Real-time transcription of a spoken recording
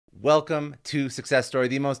Welcome to Success Story,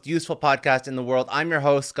 the most useful podcast in the world. I'm your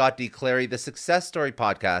host, Scott D. Clary. The Success Story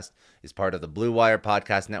podcast is part of the Blue Wire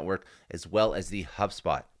Podcast Network, as well as the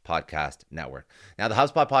HubSpot Podcast Network. Now, the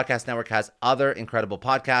HubSpot Podcast Network has other incredible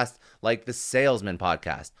podcasts, like the Salesman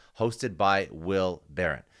Podcast, hosted by Will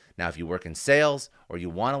Barron. Now, if you work in sales or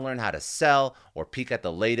you want to learn how to sell or peek at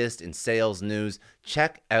the latest in sales news,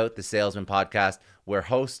 check out the Salesman Podcast, where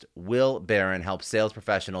host Will Barron helps sales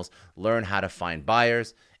professionals learn how to find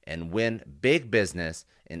buyers and win big business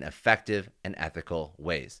in effective and ethical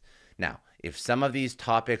ways. Now, if some of these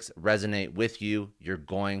topics resonate with you, you're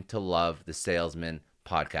going to love the Salesman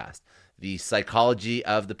Podcast. The psychology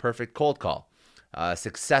of the perfect cold call,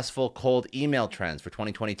 successful cold email trends for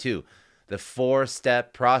 2022, the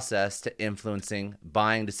 4-step process to influencing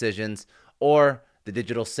buying decisions, or the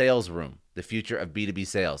digital sales room, the future of B2B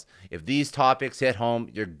sales. If these topics hit home,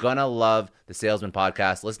 you're going to love the Salesman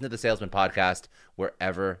Podcast. Listen to the Salesman Podcast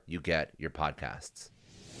wherever you get your podcasts.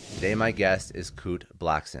 Today, my guest is Kute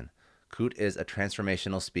Blackson. Kute is a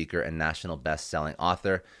transformational speaker and national best-selling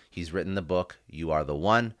author. He's written the book, You Are the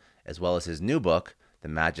One, as well as his new book, The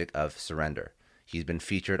Magic of Surrender. He's been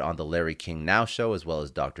featured on the Larry King Now Show, as well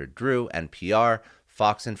as Dr. Drew, NPR,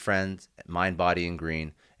 Fox and Friends, Mind, Body, and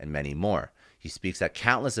Green, and many more. He speaks at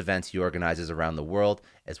countless events he organizes around the world,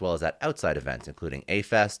 as well as at outside events, including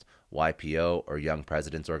A-Fest, YPO, or Young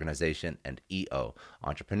Presidents Organization, and EO,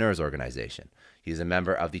 Entrepreneurs Organization. He is a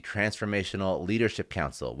member of the Transformational Leadership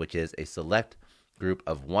Council, which is a select group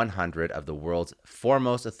of 100 of the world's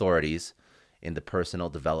foremost authorities in the personal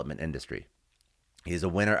development industry. He is a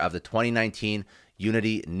winner of the 2019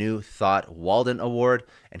 Unity New Thought Walden Award,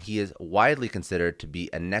 and he is widely considered to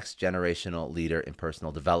be a next-generational leader in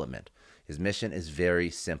personal development. His mission is very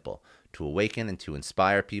simple: to awaken and to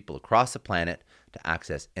inspire people across the planet to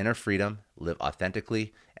access inner freedom, live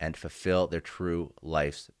authentically, and fulfill their true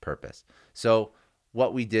life's purpose. So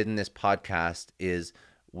what we did in this podcast is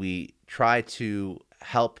we try to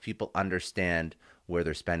help people understand where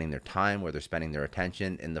they're spending their time, where they're spending their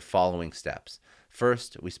attention in the following steps.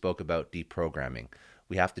 First, we spoke about deprogramming.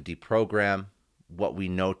 We have to deprogram what we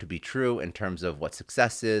know to be true in terms of what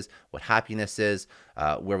success is, what happiness is,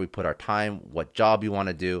 where we put our time, what job you want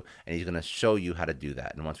to do, and he's going to show you how to do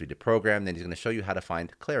that. And once we deprogram, then he's going to show you how to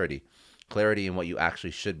find clarity in what you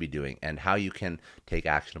actually should be doing and how you can take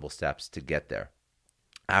actionable steps to get there.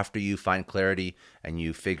 After you find clarity and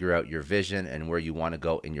you figure out your vision and where you want to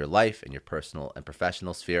go in your life, in your personal and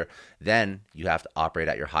professional sphere, then you have to operate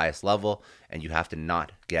at your highest level and you have to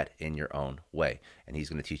not get in your own way. And he's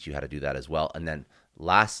going to teach you how to do that as well. And then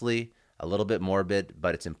lastly, a little bit morbid,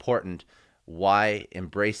 but it's important, why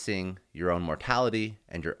embracing your own mortality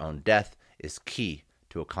and your own death is key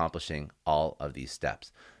to accomplishing all of these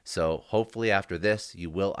steps. So hopefully after this, you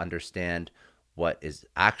will understand what is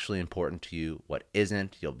actually important to you, what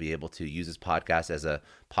isn't. You'll be able to use this podcast as a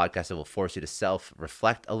podcast that will force you to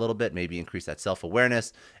self-reflect a little bit, maybe increase that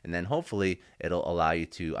self-awareness, and then hopefully it'll allow you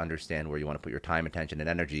to understand where you want to put your time, attention, and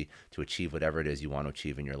energy to achieve whatever it is you want to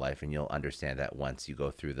achieve in your life, and you'll understand that once you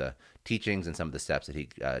go through the teachings and some of the steps that he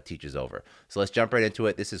teaches over. So let's jump right into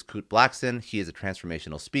it. This is Kute Blackson. He is a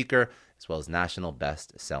transformational speaker as well as national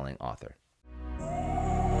best-selling author.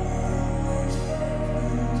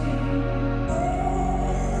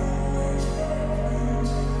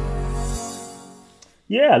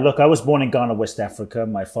 Yeah, look, I was born in Ghana, West Africa.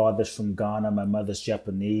 My father's from Ghana. My mother's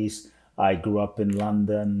Japanese. I grew up in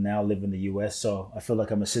London, now live in the US. So I feel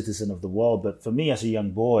like I'm a citizen of the world. But for me as a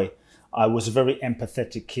young boy, I was a very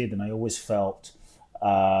empathetic kid and I always felt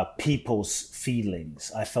people's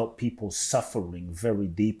feelings. I felt people's suffering very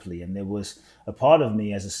deeply. And there was a part of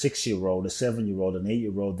me as a 6-year-old, a 7-year-old, an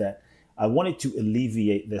 8-year-old that I wanted to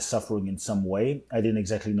alleviate their suffering in some way. I didn't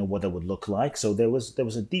exactly know what that would look like. So there was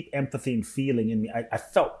a deep empathy and feeling in me. I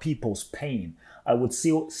felt people's pain. I would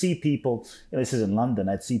see people, this is in London,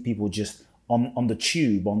 I'd see people just on the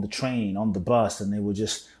tube, on the train, on the bus, and they were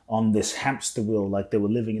just on this hamster wheel like they were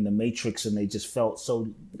living in the Matrix, and they just felt so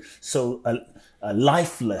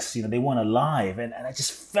lifeless. They weren't alive. And I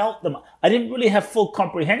just felt them. I didn't really have full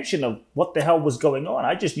comprehension of what the hell was going on.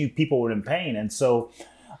 I just knew people were in pain. And so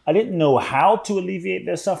I didn't know how to alleviate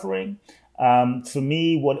their suffering. For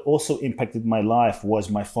me, what also impacted my life was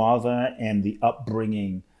my father and the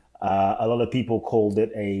upbringing. A lot of people called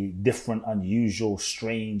it a different, unusual,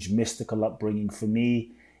 strange, mystical upbringing. For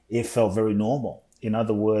me, it felt very normal. In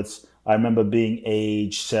other words, I remember being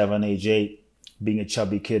age 7, age 8, being a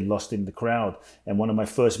chubby kid lost in the crowd. And one of my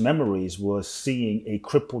first memories was seeing a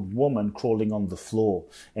crippled woman crawling on the floor.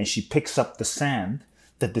 And she picks up the sand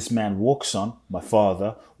that this man walks on, my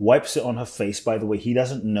father, wipes it on her face. By the way, he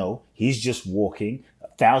doesn't know. He's just walking,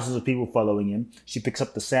 thousands of people following him. She picks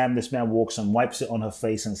up the sand. This man walks and wipes it on her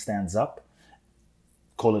face and stands up.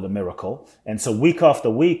 Call it a miracle. And so week after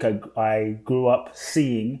week, I grew up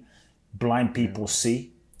seeing blind people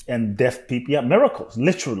see and deaf people. Yeah, miracles,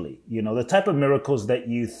 literally. You know, the type of miracles that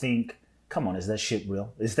you think, come on, is that shit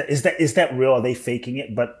real? Is that real? Are they faking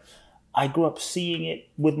it? But I grew up seeing it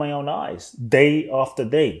with my own eyes, day after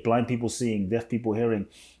day. Blind people seeing, deaf people hearing.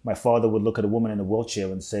 My father would look at a woman in a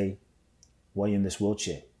wheelchair and say, "Why are you in this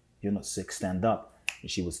wheelchair? You're not sick, stand up."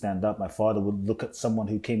 And she would stand up. My father would look at someone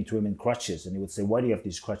who came to him in crutches and he would say, "Why do you have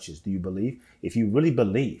these crutches? Do you believe? If you really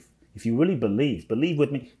believe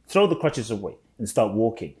with me, throw the crutches away and start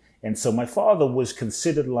walking." And so my father was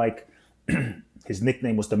considered like, his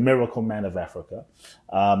nickname was the Miracle Man of Africa.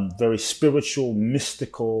 Very spiritual,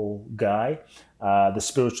 mystical guy. The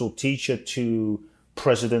spiritual teacher to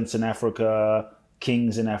presidents in Africa,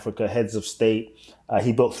 kings in Africa, heads of state.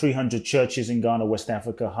 He built 300 churches in Ghana, West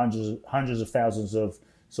Africa, hundreds of thousands of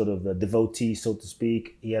sort of devotees, so to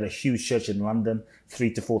speak. He had a huge church in London,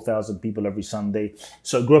 3,000 to 4,000 people every Sunday.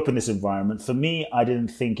 So I grew up in this environment. For me, I didn't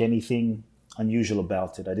think anything unusual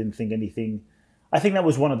about it. I didn't think anything. I think that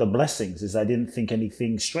was one of the blessings, is I didn't think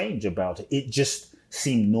anything strange about it. It just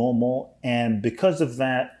seemed normal. And because of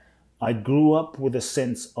that, I grew up with a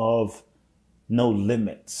sense of no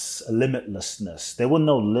limits, limitlessness. There were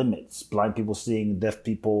no limits. Blind people seeing, deaf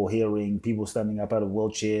people hearing, people standing up out of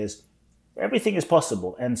wheelchairs. Everything is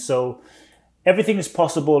possible. And so everything is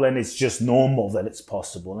possible, and it's just normal that it's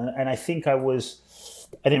possible. And I think I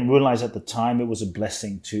didn't realize at the time it was a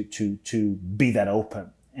blessing to be that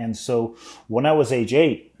open. And so when I was age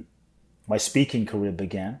 8, my speaking career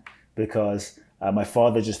began because my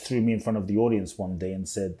father just threw me in front of the audience one day and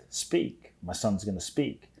said, "Speak. My son's going to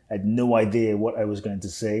speak." I had no idea what I was going to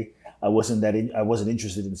say. I wasn't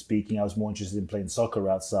interested in speaking. I was more interested in playing soccer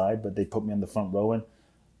outside, but they put me on the front row, and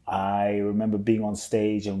I remember being on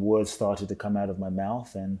stage and words started to come out of my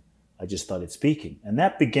mouth, and I just started speaking. And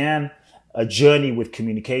that began a journey with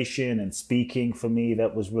communication and speaking for me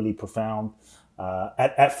that was really profound.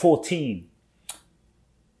 At 14,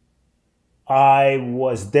 I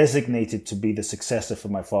was designated to be the successor for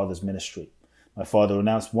my father's ministry. My father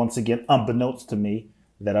announced once again, unbeknownst to me,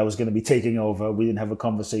 that I was going to be taking over. We didn't have a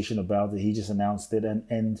conversation about it. He just announced it.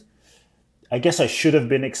 And I guess I should have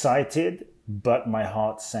been excited, but my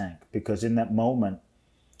heart sank because in that moment,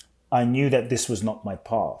 I knew that this was not my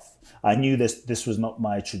path. I knew this was not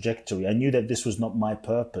my trajectory. I knew that this was not my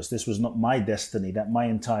purpose. This was not my destiny, that my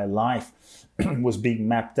entire life was being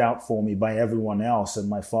mapped out for me by everyone else and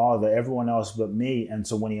my father, everyone else but me. And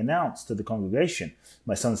so when he announced to the congregation,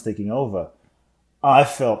 my son's taking over, I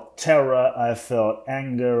felt terror, I felt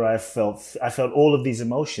anger, I felt all of these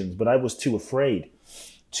emotions, but I was too afraid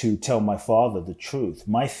to tell my father the truth.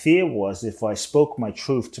 My fear was if I spoke my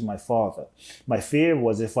truth to my father. My fear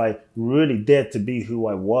was if I really dared to be who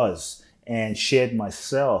I was and shared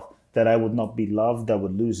myself, that I would not be loved, I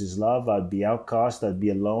would lose his love, I'd be outcast, I'd be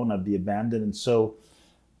alone, I'd be abandoned. And so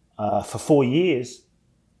for 4 years,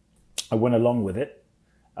 I went along with it.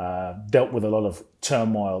 Dealt with a lot of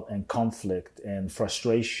turmoil and conflict and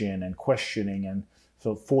frustration and questioning. And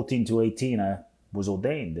so 14 to 18, I was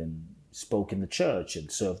ordained and spoke in the church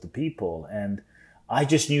and served the people. And I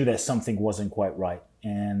just knew that something wasn't quite right.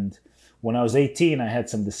 And when I was 18, I had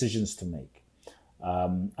some decisions to make.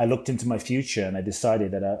 I looked into my future and I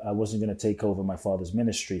decided that I wasn't going to take over my father's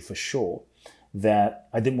ministry for sure, that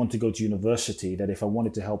I didn't want to go to university, that if I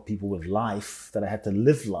wanted to help people with life, that I had to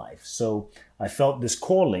live life. So I felt this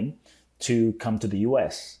calling to come to the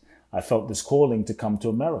US. I felt this calling to come to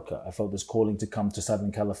America. I felt this calling to come to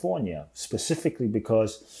Southern California, specifically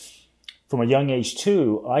because from a young age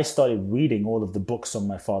too, I started reading all of the books on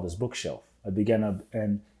my father's bookshelf. I began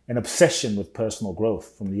an obsession with personal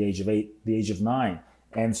growth from the age of 8, the age of 9.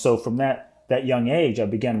 And so from that young age, I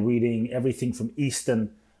began reading everything from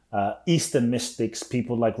Eastern mystics,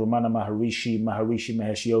 people like Ramana Maharishi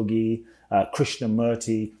Mahesh Yogi,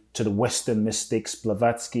 Krishnamurti, to the Western mystics,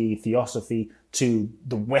 Blavatsky, Theosophy, to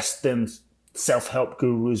the Western self-help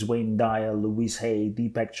gurus, Wayne Dyer, Louise Hay,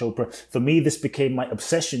 Deepak Chopra. For me, this became my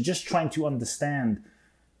obsession, just trying to understand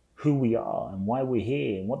who we are and why we're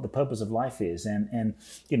here and what the purpose of life is. And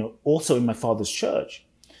also in my father's church,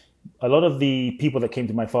 a lot of the people that came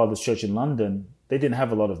to my father's church in London, they didn't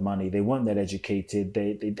have a lot of money. They weren't that educated.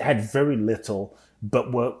 They had very little,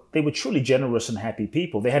 but they were truly generous and happy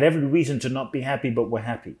people. They had every reason to not be happy, but were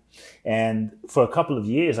happy. And for a couple of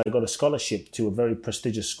years, I got a scholarship to a very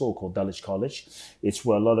prestigious school called Dulwich College. It's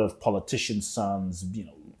where a lot of politicians' sons,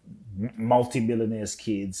 multi-millionaires'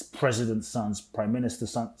 kids, presidents' sons, prime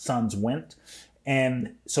minister's sons went.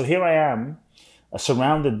 And so here I am,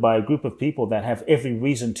 surrounded by a group of people that have every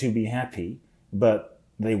reason to be happy, but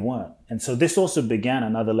they weren't. And so this also began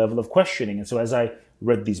another level of questioning. And so as I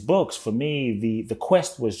read these books, for me, the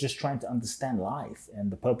quest was just trying to understand life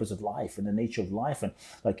and the purpose of life and the nature of life. And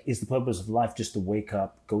like, is the purpose of life just to wake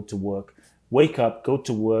up, go to work, go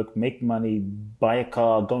to work, make money, buy a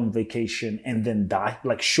car, go on vacation, and then die?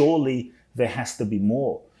 Like, surely there has to be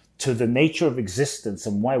more to the nature of existence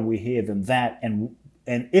and why we're here than that.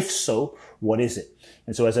 And if so, what is it?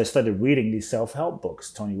 And so as I started reading these self-help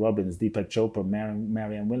books, Tony Robbins, Deepak Chopra,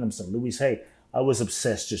 Marianne Williamson, Louise Hay, I was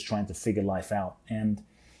obsessed just trying to figure life out. And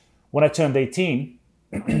when I turned 18,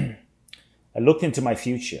 I looked into my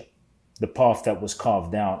future, the path that was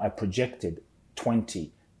carved out. I projected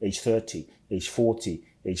 20, age 30, age 40,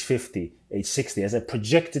 age 50, age 60. As I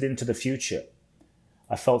projected into the future,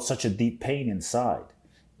 I felt such a deep pain inside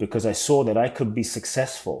because I saw that I could be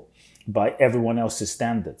successful by everyone else's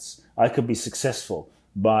standards. I could be successful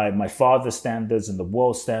by my father's standards and the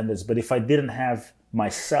world's standards. But if I didn't have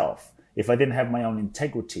myself, if I didn't have my own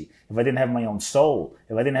integrity, if I didn't have my own soul,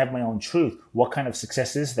 if I didn't have my own truth, what kind of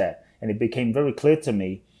success is that? And it became very clear to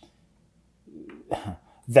me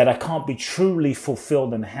that I can't be truly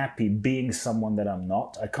fulfilled and happy being someone that I'm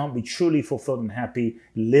not. I can't be truly fulfilled and happy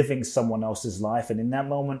living someone else's life. And in that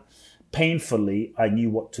moment, painfully, I knew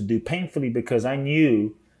what to do. Painfully because I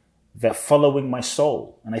knew that following my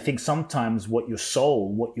soul, and I think sometimes what your soul,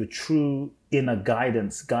 what your true inner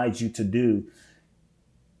guidance guides you to do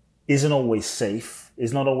isn't always safe,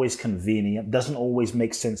 is not always convenient, doesn't always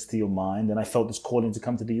make sense to your mind. And I felt this calling to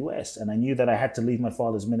come to the US. And I knew that I had to leave my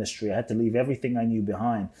father's ministry. I had to leave everything I knew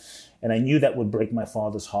behind. And I knew that would break my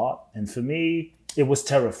father's heart. And for me, it was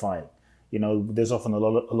terrifying. You know, there's often a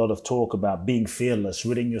lot of talk about being fearless,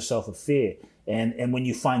 ridding yourself of fear. And when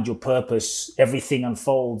you find your purpose, everything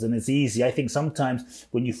unfolds and it's easy. I think sometimes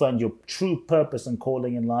when you find your true purpose and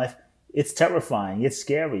calling in life, it's terrifying, it's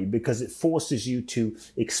scary because it forces you to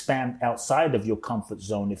expand outside of your comfort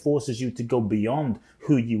zone. It forces you to go beyond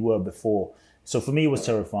who you were before. So for me, it was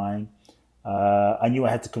terrifying. I knew I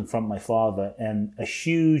had to confront my father, and a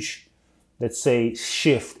huge, let's say,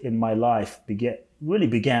 shift in my life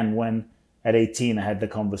began when at 18, I had the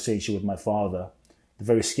conversation with my father, the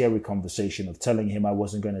very scary conversation of telling him I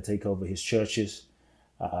wasn't going to take over his churches.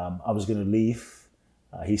 I was going to leave.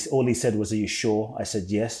 All he said was, "Are you sure?" I said,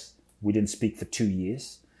 "Yes." We didn't speak for 2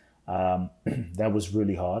 years. That was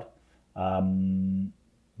really hard.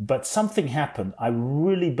 But something happened. I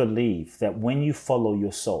really believe that when you follow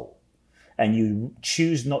your soul and you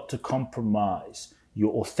choose not to compromise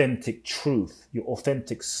your authentic truth, your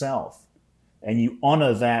authentic self, and you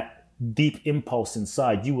honor that deep impulse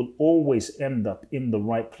inside, you will always end up in the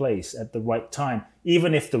right place at the right time,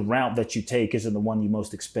 even if the route that you take isn't the one you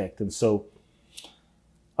most expect. And so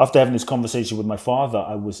after having this conversation with my father,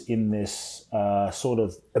 I was in this sort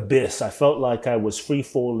of abyss. I felt like I was free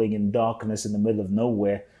falling in darkness in the middle of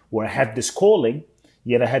nowhere, where I had this calling,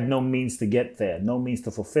 yet I had no means to get there, no means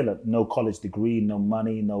to fulfill it, no college degree, no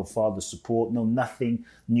money, no father support, no nothing,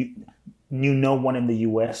 knew no one in the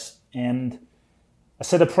US. And I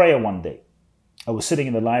said a prayer one day. I was sitting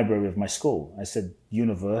in the library of my school. I said,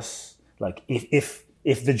 universe, like if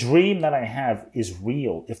the dream that I have is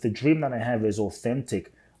real, if the dream that I have is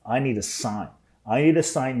authentic, I need a sign. I need a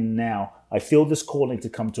sign now. I feel this calling to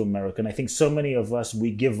come to America. And I think so many of us, we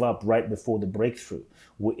give up right before the breakthrough.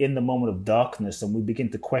 We're in the moment of darkness and we begin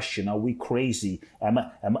to question, are we crazy? Am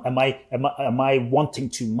I wanting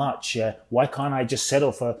too much? Why can't I just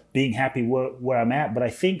settle for being happy where I'm at? But I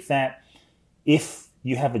think that if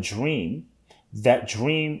you have a dream, that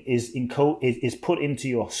dream is put into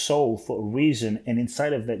your soul for a reason, and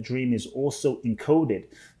inside of that dream is also encoded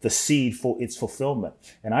the seed for its fulfillment.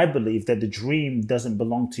 And I believe that the dream doesn't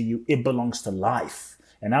belong to you, it belongs to life.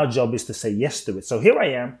 And our job is to say yes to it. So here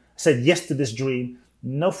I am, I said yes to this dream,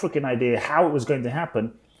 no freaking idea how it was going to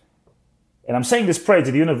happen. And I'm saying this prayer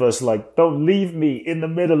to the universe, like, don't leave me in the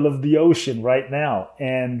middle of the ocean right now.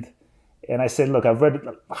 And I said, look, I've read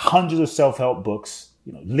hundreds of self-help books,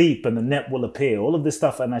 leap and the net will appear, all of this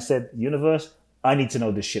stuff. And I said, universe, I need to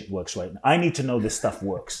know this shit works right now. I need to know this stuff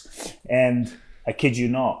works. And I kid you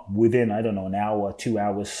not, within, I don't know, an hour, 2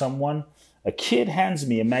 hours, a kid hands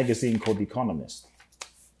me a magazine called The Economist.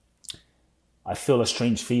 I feel a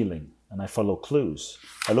strange feeling and I follow clues.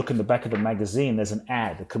 I look in the back of the magazine, there's an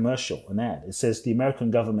ad. It says the American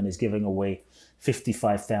government is giving away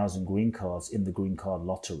 55,000 green cards in the green card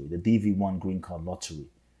lottery, the DV1 green card lottery.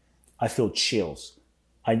 I feel chills.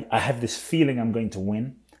 I have this feeling I'm going to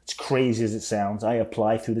win. It's crazy as it sounds. I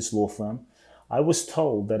apply through this law firm. I was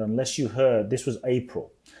told that unless you heard, this was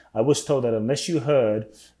April, I was told that unless you heard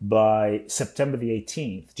by September the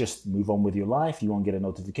 18th, just move on with your life. You won't get a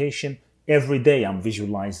notification. Every day I'm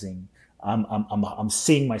visualizing. I'm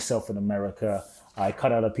seeing myself in America. I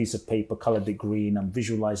cut out a piece of paper, colored it green. I'm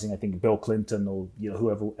visualizing, I think, Bill Clinton or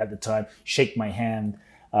whoever at the time, shake my hand,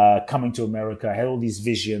 coming to America. I had all these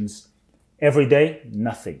visions. Every day,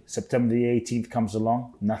 nothing. September the 18th comes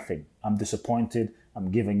along, nothing. I'm disappointed.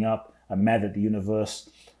 I'm giving up. I'm mad at the universe.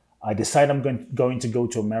 I decide I'm going to go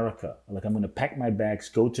to America. Like, I'm going to pack my bags,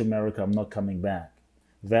 go to America. I'm not coming back.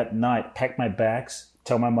 That night, pack my bags,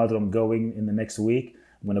 tell my mother I'm going in the next week.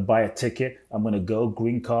 I'm going to buy a ticket. I'm going to go,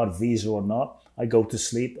 green card, visa or not. I go to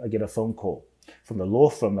sleep. I get a phone call from the law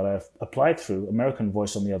firm that I've applied through, American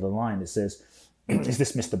Voice on the other line. It says, is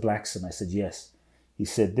this Mr. Blackson? I said, yes. He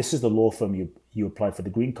said, this is the law firm you applied for the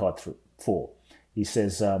green card for. He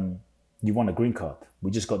says, you won a green card. We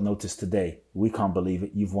just got notice today. We can't believe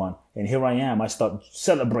it. You've won. And here I am. I start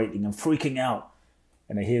celebrating and freaking out.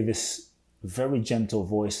 And I hear this very gentle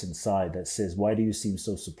voice inside that says, why do you seem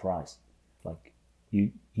so surprised? Like,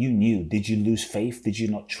 you knew. Did you lose faith? Did you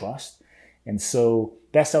not trust? And so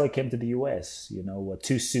that's how I came to the US.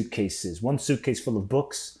 2 suitcases, 1 suitcase full of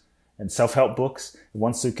books and self-help books,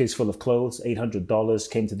 1 suitcase full of clothes, $800,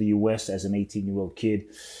 came to the US as an 18-year-old kid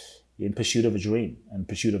in pursuit of a dream and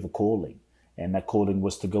pursuit of a calling. And that calling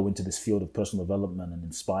was to go into this field of personal development and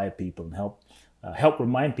inspire people and help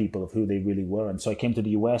remind people of who they really were. And so I came to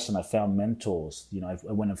the US and I found mentors.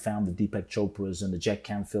 I went and found the Deepak Chopras and the Jack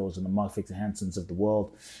Canfields and the Mark Victor Hansons of the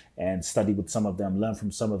world and studied with some of them, learned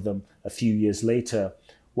from some of them. A few years later,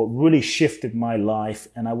 what really shifted my life,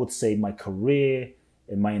 and I would say my career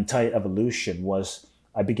and my entire evolution, was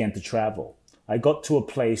I began to travel. I got to a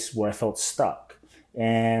place where I felt stuck,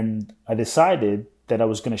 and I decided that I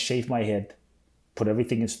was going to shave my head, put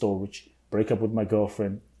everything in storage, break up with my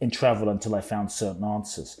girlfriend, and travel until I found certain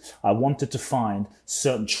answers. I wanted to find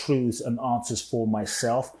certain truths and answers for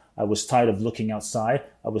myself. I was tired of looking outside.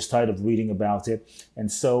 I was tired of reading about it.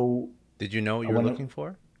 And so... Did you know what you were looking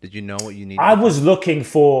for? Did you know what you needed? I was looking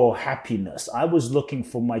for happiness. I was looking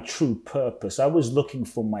for my true purpose. I was looking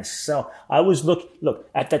for myself. Look,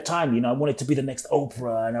 at that time, I wanted to be the next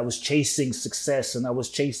Oprah, and I was chasing success, and I was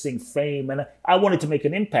chasing fame, and I wanted to make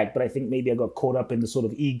an impact, but I think maybe I got caught up in the sort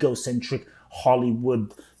of egocentric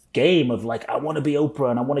Hollywood game of like, I want to be Oprah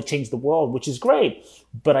and I want to change the world, which is great.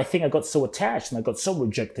 But I think I got so attached and I got so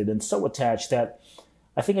rejected and so attached that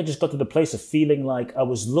I think I just got to the place of feeling like I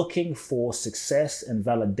was looking for success and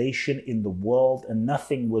validation in the world, and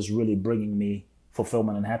nothing was really bringing me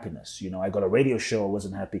fulfillment and happiness. I got a radio show, I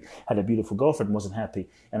wasn't happy. Had a beautiful girlfriend, wasn't happy.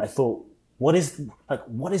 And I thought, what is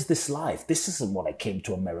this life? This isn't what I came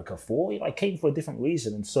to America for. I came for a different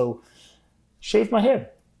reason. And so shaved my head,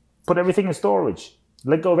 put everything in storage,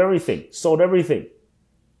 let go of everything, sold everything,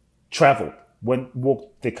 traveled,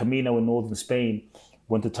 walked the Camino in northern Spain,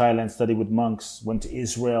 went to Thailand, studied with monks, went to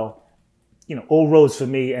Israel. All roads for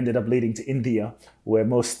me ended up leading to India, where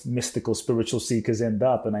most mystical spiritual seekers end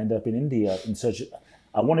up. And I ended up in India in search.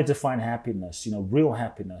 I wanted to find happiness, real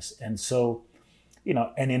happiness. And so,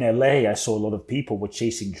 and in LA, I saw a lot of people were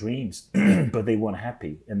chasing dreams, but they weren't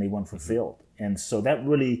happy and they weren't fulfilled. And so that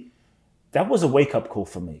was a wake-up call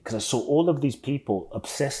for me, because I saw all of these people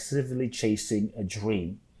obsessively chasing a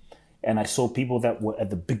dream. And I saw people that were at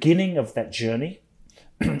the beginning of that journey.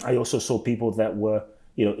 I also saw people that were,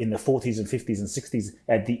 in the 40s and 50s and 60s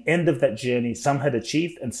at the end of that journey. Some had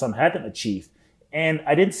achieved and some hadn't achieved. And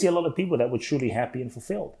I didn't see a lot of people that were truly happy and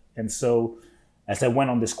fulfilled. And so as I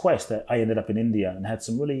went on this quest, I ended up in India and had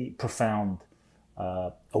some really profound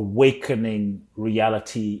awakening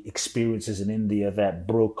reality experiences in India that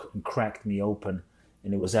broke and cracked me open.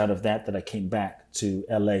 And it was out of that I came back to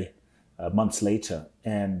LA months later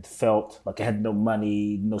and felt like I had no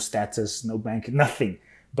money, no status, no bank, nothing.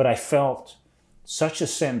 But I felt such a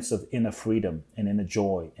sense of inner freedom and inner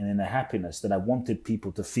joy and inner happiness that I wanted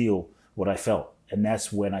people to feel what I felt. And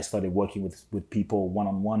that's when I started working with people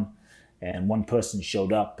one-on-one. And one person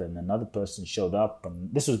showed up and another person showed up.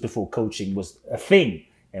 And this was before coaching was a thing.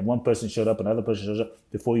 And one person showed up, another person showed up.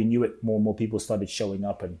 Before you knew it, more and more people started showing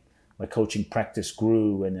up. And my coaching practice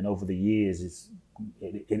grew. And then over the years,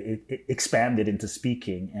 it expanded into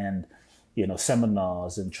speaking and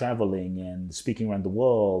seminars and traveling and speaking around the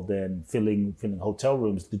world and filling hotel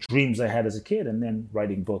rooms, the dreams I had as a kid, and then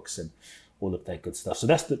writing books and all of that good stuff. So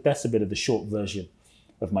that's a bit of the short version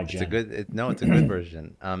of my journey. It's a good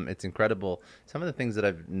version. It's incredible. Some of the things that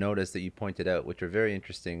I've noticed that you pointed out, which are very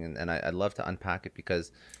interesting, and I'd love to unpack it,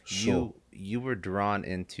 because Sure. you were drawn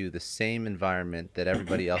into the same environment that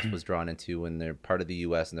everybody else was drawn into when they're part of the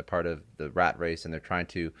U.S. and they're part of the rat race and they're trying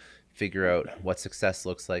to figure out what success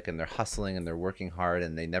looks like, and they're hustling and they're working hard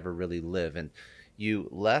and they never really live. And you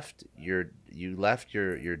left your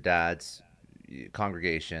dad's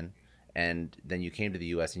congregation, and then you came to the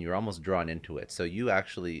US and you were almost drawn into it. So you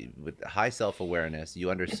actually, with high self-awareness,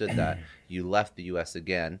 you understood that. You left the US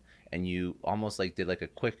again, and you almost like did like a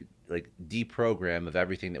quick like deprogram of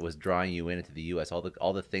everything that was drawing you into the US,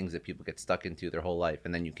 all the things that people get stuck into their whole life.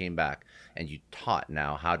 And then you came back and you taught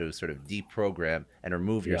now how to sort of deprogram and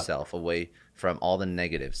remove yourself away from all the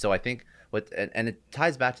negatives. So I think and it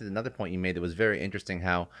ties back to another point you made that was very interesting,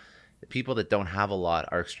 how the people that don't have a lot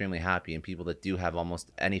are extremely happy, and people that do have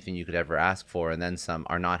almost anything you could ever ask for and then some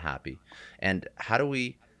are not happy. And how do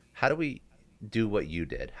we do what you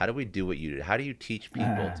did? How do we do what you did? How do you teach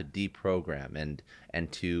people to deprogram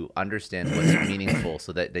and to understand what's meaningful,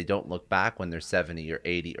 so that they don't look back when they're 70 or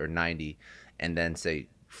 80 or 90 and then say,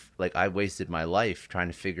 like, I wasted my life trying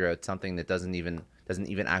to figure out something that doesn't even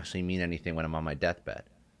actually mean anything when I'm on my deathbed?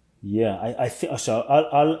 Yeah, I think so.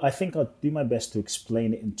 I think I'll do my best to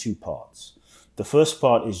explain it in two parts. The first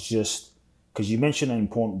part is just because you mentioned an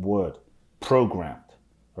important word, programmed,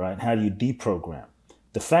 right? How do you deprogram?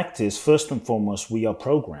 The fact is, first and foremost, we are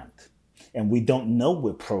programmed, and we don't know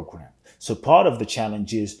we're programmed. So part of the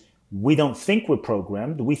challenge is we don't think we're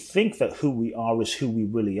programmed. We think that who we are is who we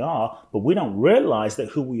really are, but we don't realize that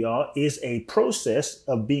who we are is a process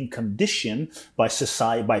of being conditioned by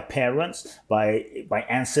society, by parents, by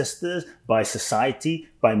ancestors, by society,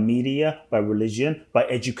 by media, by religion, by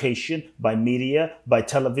education, by media, by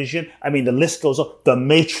television. I mean, the list goes on. The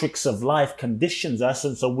matrix of life conditions us,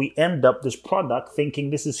 and so we end up this product thinking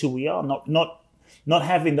this is who we are, not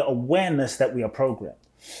having the awareness that we are programmed.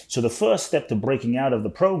 So the first step to breaking out of the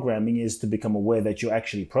programming is to become aware that you're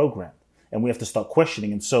actually programmed. And we have to start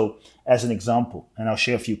questioning. And so, as an example, and I'll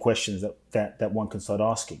share a few questions that one can start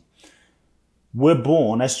asking. We're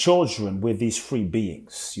born as children with these free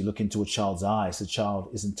beings. You look into a child's eyes, a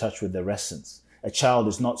child is in touch with their essence. A child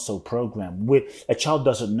is not so programmed. A child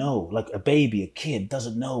doesn't know, like a baby, a kid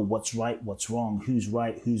doesn't know what's right, what's wrong, who's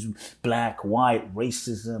right, who's black, white,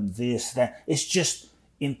 racism, this, that. It's just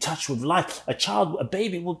in touch with life. A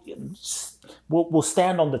baby will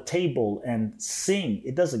stand on the table and sing.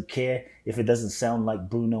 It doesn't care if it doesn't sound like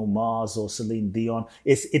Bruno Mars or Celine Dion.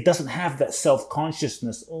 It doesn't have that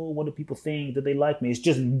self-consciousness. Oh, what do people think? Do they like me? It's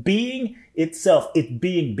just being itself. It's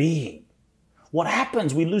being. What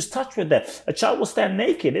happens? We lose touch with that. A child will stand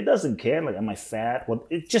naked. It doesn't care. Like, am I fat? Well,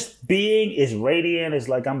 it's just being is radiant. It's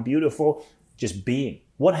like, I'm beautiful. Just being.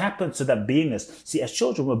 What happens to that beingness? See, as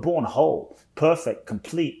children, we're born whole, perfect,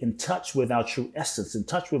 complete, in touch with our true essence, in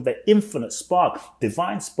touch with that infinite spark,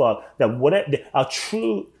 divine spark, our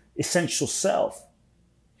true essential self.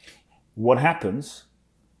 What happens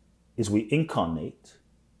is we incarnate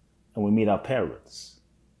and we meet our parents.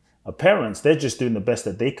 Our parents, they're just doing the best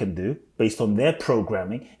that they can do based on their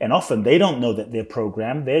programming. And often they don't know that they're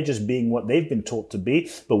programmed. They're just being what they've been taught to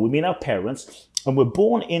be. But we meet our parents, and we're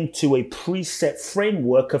born into a preset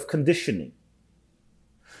framework of conditioning.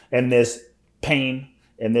 And there's pain,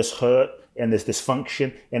 and there's hurt, and there's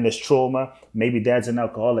dysfunction, and there's trauma. Maybe dad's an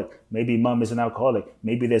alcoholic. Maybe mom is an alcoholic.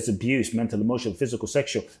 Maybe there's abuse, mental, emotional, physical,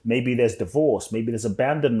 sexual. Maybe there's divorce. Maybe there's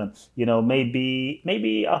abandonment.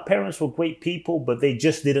 Maybe our parents were great people, but they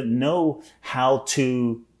just didn't know how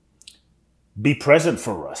to be present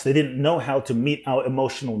for us. They didn't know how to meet our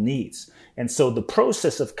emotional needs. And so the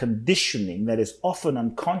process of conditioning that is often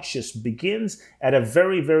unconscious begins at a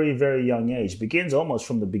very, very, very young age, begins almost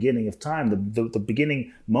from the beginning of time, the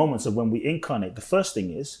beginning moments of when we incarnate. The first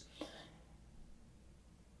thing is,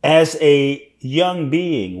 as a young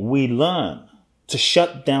being, we learn to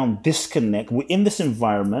shut down, disconnect. We're in this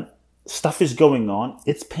environment, stuff is going on,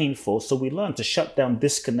 it's painful, so we learn to shut down,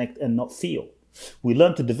 disconnect, and not feel. We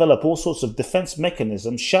learn to develop all sorts of defense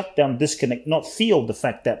mechanisms, shut down, disconnect, not feel the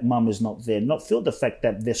fact that mom is not there, not feel the fact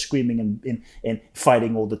that they're screaming and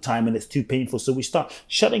fighting all the time and it's too painful. So we start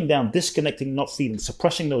shutting down, disconnecting, not feeling,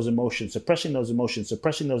 suppressing those emotions.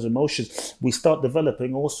 We start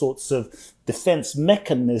developing all sorts of defense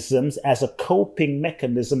mechanisms as a coping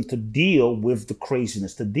mechanism to deal with the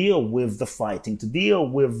craziness, to deal with the fighting, to deal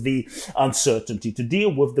with the uncertainty, to deal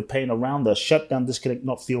with the pain around us. Shut down, disconnect,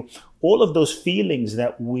 not feel. All of those feelings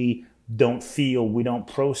that we don't feel, we don't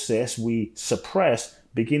process, we suppress,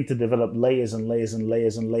 begin to develop layers and layers and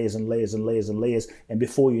layers and layers and layers and layers and layers. And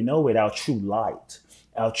before you know it, our true light,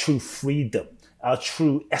 our true freedom, our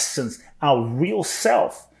true essence, our real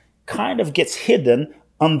self kind of gets hidden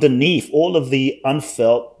underneath all of the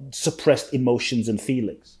unfelt, suppressed emotions and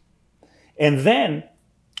feelings. And then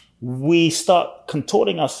we start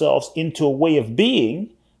contorting ourselves into a way of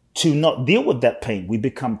being to not deal with that pain. We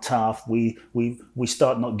become tough. We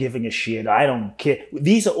start not giving a shit. I don't care.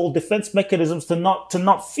 These are all defense mechanisms to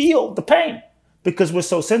not feel the pain because we're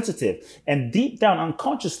so sensitive. And deep down,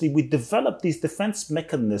 unconsciously, we develop these defense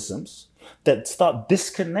mechanisms that start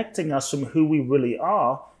disconnecting us from who we really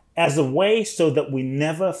are as a way so that we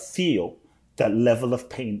never feel that level of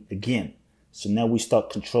pain again. So now we start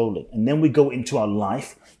controlling, and then we go into our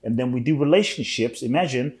life, and then we do relationships.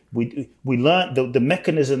 Imagine we learn the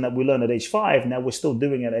mechanism that we learned at age 5. Now we're still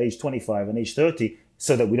doing it at age 25 and age 30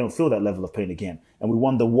 so that we don't feel that level of pain again. And we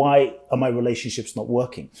wonder, why are my relationships not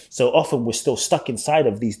working? So often we're still stuck inside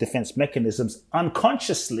of these defense mechanisms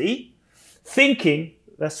unconsciously thinking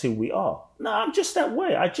that's who we are. No, I'm just that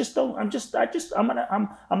way. I'm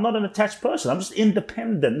not an attached person. I'm just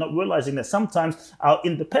independent, not realizing that sometimes our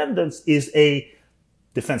independence is a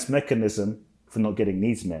defense mechanism for not getting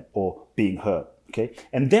needs met or being hurt. Okay.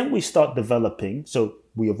 And then we start developing, so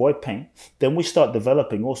we avoid pain. Then we start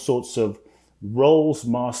developing all sorts of roles,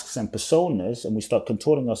 masks, and personas, and we start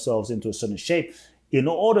contorting ourselves into a certain shape in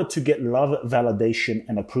order to get love, validation,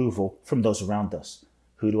 and approval from those around us.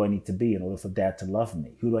 Who do I need to be in order for dad to love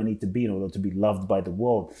me? Who do I need to be in order to be loved by the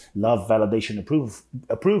world? Love, validation,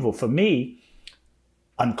 approval. For me,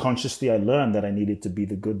 unconsciously, I learned that I needed to be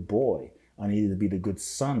the good boy. I needed to be the good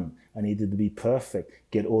son. I needed to be perfect,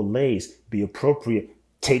 get all A's, be appropriate,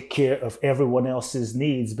 take care of everyone else's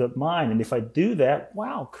needs but mine. And if I do that,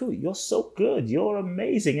 wow, cool, you're so good, you're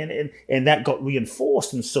amazing. And that got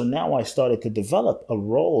reinforced. And so now I started to develop a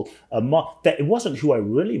role, that it wasn't who I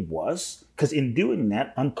really was. Because in doing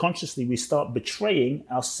that, unconsciously, we start betraying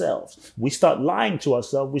ourselves. We start lying to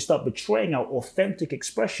ourselves. We start betraying our authentic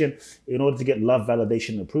expression in order to get love,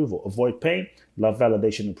 validation, and approval. Avoid pain, love,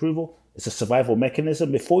 validation, and approval. It's a survival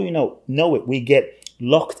mechanism. Before you know it, we get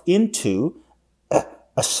locked into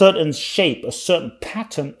a certain shape, a certain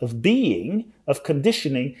pattern of being, of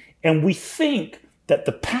conditioning, and we think that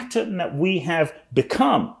the pattern that we have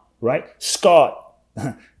become, right? Scott,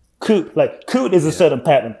 Kute is a certain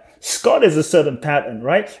pattern. Scott is a certain pattern,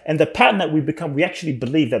 right? And the pattern that we become, we actually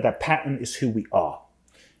believe that pattern is who we are.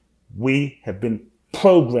 We have been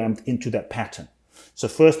programmed into that pattern. So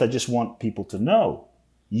first, I just want people to know,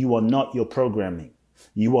 you are not your programming.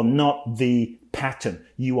 You are not the pattern.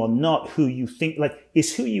 You are not who you think,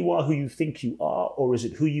 is who you are who you think you are, or is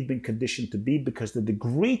it who you've been conditioned to be? Because the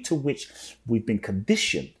degree to which we've been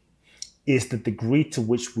conditioned is the degree to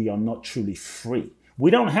which we are not truly free.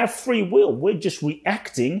 We don't have free will. We're just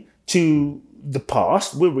reacting to the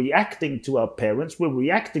past. We're reacting to our parents. We're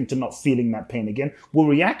reacting to not feeling that pain again. We're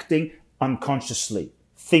reacting unconsciously,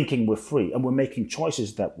 thinking we're free, and we're making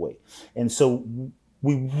choices that way. And so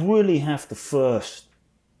we really have to first,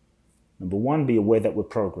 number one, be aware that we're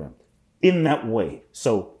programmed in that way.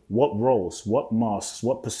 So what roles, what masks,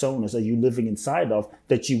 what personas are you living inside of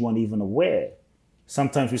that you weren't even aware?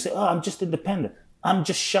 Sometimes we say, oh, I'm just independent. I'm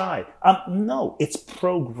just shy. No, it's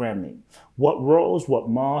programming. What roles, what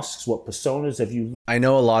masks, what personas have you? I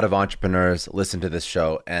know a lot of entrepreneurs listen to this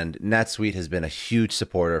show, and NetSuite has been a huge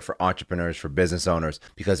supporter for entrepreneurs, for business owners,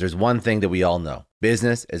 because there's one thing that we all know.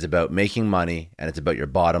 Business is about making money, and it's about your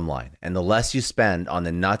bottom line. And the less you spend on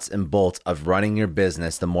the nuts and bolts of running your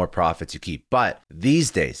business, the more profits you keep. But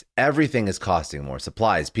these days, everything is costing more.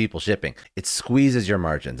 Supplies, people, shipping. It squeezes your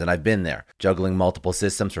margins, and I've been there, juggling multiple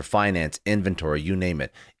systems for finance, inventory, you name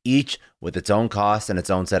it, each with its own costs and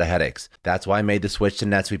its own set of headaches. That's why I made the switch to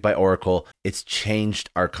NetSuite by Oracle. It's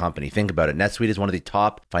changed our company. Think about it. NetSuite is one of the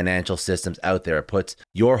top financial systems out there. It puts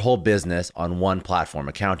your whole business on one platform,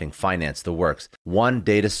 accounting, finance, the works. One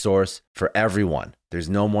data source for everyone. There's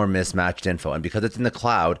no more mismatched info. And because it's in the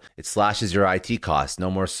cloud, it slashes your IT costs. No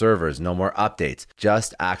more servers, no more updates.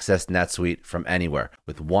 Just access NetSuite from anywhere.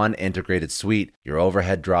 With one integrated suite, your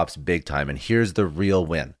overhead drops big time. And here's the real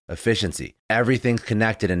win. Efficiency. Everything's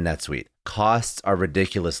connected in NetSuite. Costs are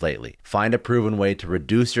ridiculous lately. Find a proven way to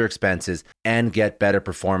reduce your expenses and get better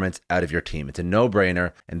performance out of your team. It's a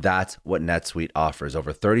no-brainer, and that's what NetSuite offers.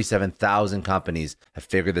 Over 37,000 companies have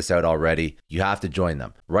figured this out already. You have to join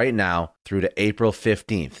them. Right now, through to April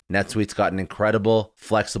 15th, NetSuite's got an incredible,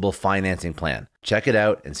 flexible financing plan. Check it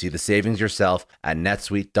out and see the savings yourself at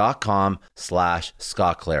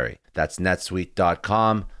netsuite.com/Scott Clary. That's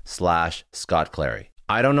netsuite.com/Scott Clary.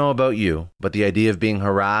 I don't know about you, but the idea of being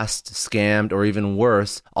harassed, scammed, or even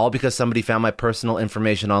worse, all because somebody found my personal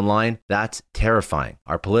information online, that's terrifying.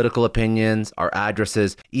 Our political opinions, our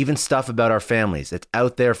addresses, even stuff about our families, it's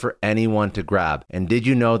out there for anyone to grab. And did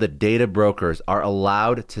you know that data brokers are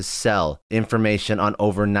allowed to sell information on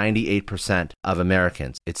over 98% of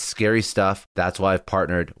Americans? It's scary stuff. That's why I've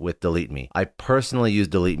partnered with Delete Me. I personally use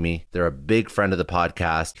Delete Me. They're a big friend of the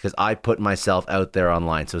podcast because I put myself out there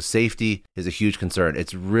online. So safety is a huge concern.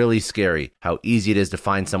 It's really scary how easy it is to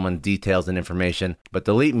find someone's details and information, but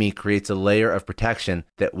Delete Me creates a layer of protection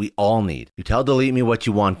that we all need. You tell Delete Me what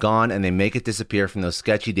you want gone, and they make it disappear from those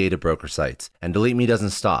sketchy data broker sites. And Delete Me doesn't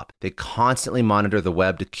stop. They constantly monitor the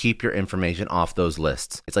web to keep your information off those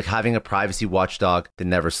lists. It's like having a privacy watchdog that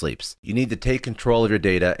never sleeps. You need to take control of your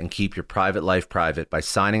data and keep your private life private by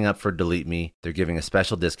signing up for Delete Me. They're giving a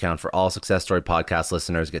special discount for all Success Story podcast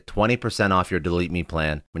listeners. Get 20% off your Delete Me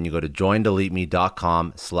plan when you go to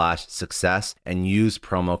joindeleteme.com/success and use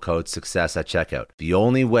promo code success at checkout. The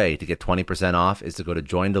only way to get 20% off is to go to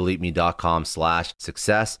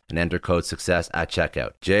joindeleteme.com/success and enter code success at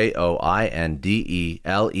checkout.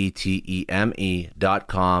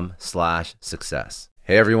 joindeleteme.com/success.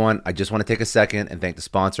 Hey everyone, I just want to take a second and thank the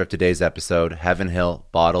sponsor of today's episode, Heaven Hill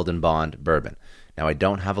Bottled and Bond Bourbon. Now, I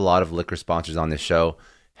don't have a lot of liquor sponsors on this show.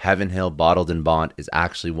 Heaven Hill Bottled and Bond is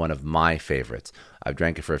actually one of my favorites. I've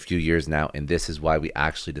drank it for a few years now, and this is why we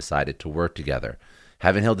actually decided to work together.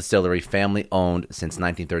 Heaven Hill Distillery, family owned since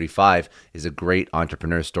 1935, is a great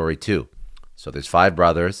entrepreneur story too. So there's 5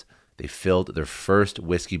 brothers. They filled their first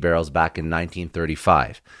whiskey barrels back in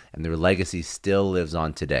 1935, and their legacy still lives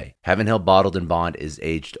on today. Heaven Hill Bottled and Bond is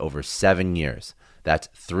aged over 7 years. That's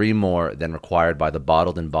 3 more than required by the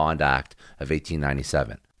Bottled and Bond Act of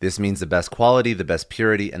 1897. This means the best quality, the best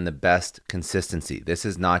purity, and the best consistency. This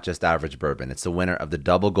is not just average bourbon. It's the winner of the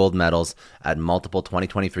double gold medals at multiple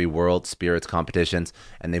 2023 World Spirits competitions,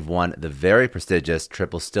 and they've won the very prestigious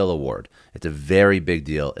Triple Still Award. It's a very big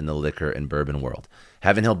deal in the liquor and bourbon world.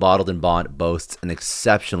 Heaven Hill Bottled and Bond boasts an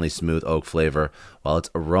exceptionally smooth oak flavor, while its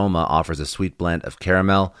aroma offers a sweet blend of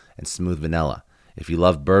caramel and smooth vanilla. If you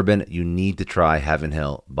love bourbon, you need to try Heaven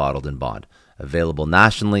Hill Bottled and Bond. Available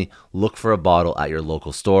nationally, look for a bottle at your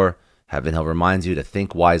local store. Heaven Hill reminds you to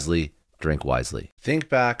think wisely, drink wisely. Think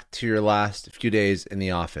back to your last few days in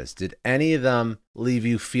the office. Did any of them leave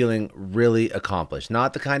you feeling really accomplished?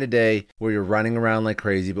 Not the kind of day where you're running around like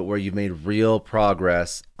crazy, but where you've made real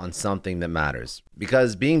progress on something that matters.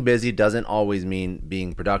 Because being busy doesn't always mean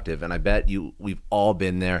being productive, and I bet we've all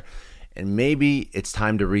been there. And maybe it's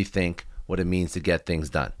time to rethink what it means to get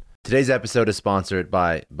things done. Today's episode is sponsored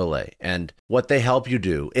by Belay, and what they help you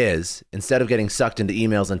do is, instead of getting sucked into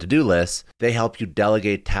emails and to-do lists, they help you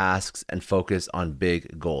delegate tasks and focus on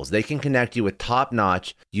big goals. They can connect you with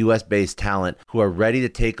top-notch US-based talent who are ready to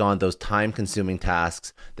take on those time-consuming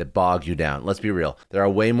tasks that bog you down. Let's be real. There are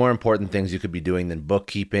way more important things you could be doing than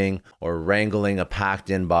bookkeeping or wrangling a packed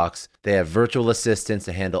inbox. They have virtual assistants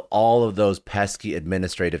to handle all of those pesky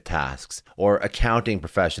administrative tasks, or accounting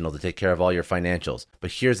professional to take care of all your financials.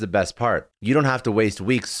 But here's the best part. You don't have to waste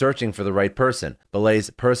weeks searching for the right person. Belay's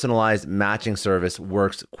personalized matching service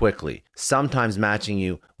works quickly, sometimes matching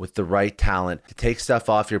you with the right talent to take stuff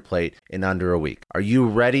off your plate in under a week. Are you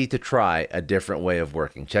ready to try a different way of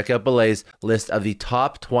working? Check out Belay's list of the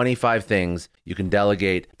top 25 things you can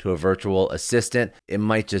delegate to a virtual assistant. It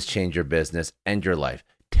might just change your business and your life.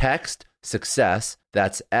 Text SUCCESS,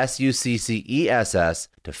 that's SUCCESS,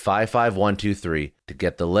 to 55123 to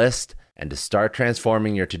get the list and to start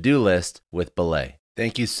transforming your to-do list with Belay.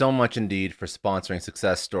 Thank you so much, Indeed, for sponsoring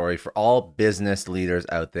Success Story. For all business leaders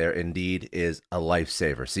out there, Indeed is a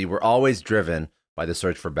lifesaver. See, we're always driven by the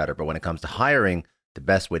search for better, but when it comes to hiring, the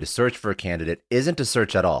best way to search for a candidate isn't to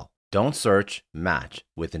search at all. Don't search, match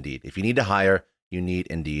with Indeed. If you need to hire, you need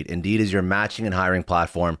Indeed. Indeed is your matching and hiring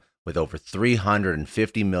platform with over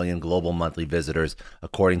 350 million global monthly visitors,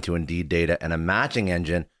 according to Indeed data, and a matching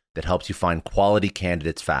engine that helps you find quality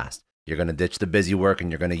candidates fast. You're going to ditch the busy work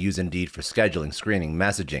and you're going to use Indeed for scheduling, screening,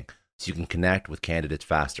 messaging, so you can connect with candidates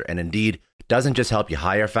faster. And Indeed doesn't just help you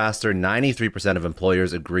hire faster. 93% of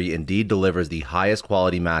employers agree Indeed delivers the highest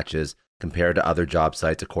quality matches compared to other job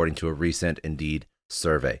sites, according to a recent Indeed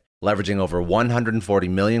survey. Leveraging over 140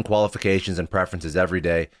 million qualifications and preferences every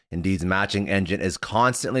day, Indeed's matching engine is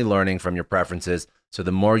constantly learning from your preferences, so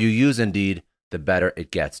the more you use Indeed, the better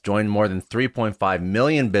it gets. Join more than 3.5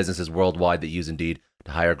 million businesses worldwide that use Indeed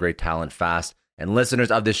to hire great talent fast. And listeners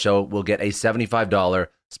of this show will get a $75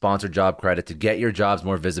 sponsored job credit to get your jobs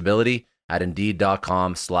more visibility at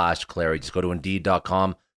Indeed.com/Clary. Just go to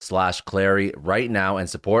Indeed.com/Clary right now and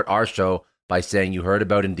support our show by saying you heard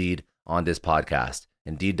about Indeed on this podcast.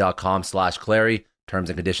 Indeed.com/Clary. Terms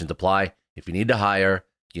and conditions apply. If you need to hire,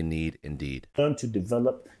 you need Indeed. Learn to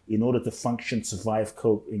develop in order to function, survive,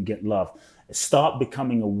 cope, and get love. Start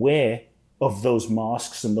becoming aware of those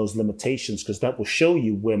masks and those limitations, because that will show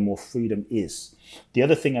you where more freedom is. The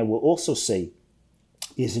other thing I will also say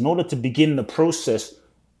is, in order to begin the process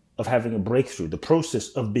of having a breakthrough, the process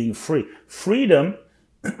of being free, freedom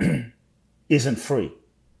isn't free.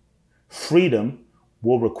 Freedom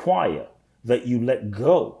will require that you let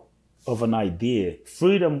go of an idea.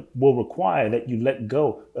 Freedom will require that you let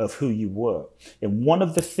go of who you were. And one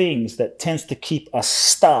of the things that tends to keep us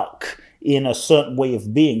stuck in a certain way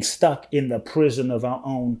of being, stuck in the prison of our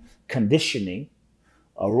own conditioning,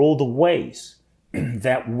 are all the ways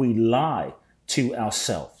that we lie to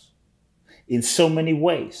ourselves. In so many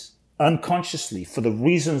ways, unconsciously, for the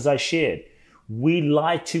reasons I shared, we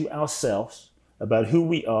lie to ourselves about who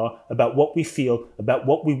we are, about what we feel, about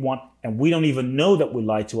what we want, and we don't even know that we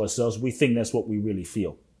lie to ourselves. We think that's what we really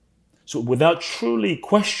feel. So without truly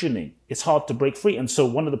questioning, it's hard to break free. And so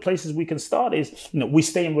one of the places we can start is, we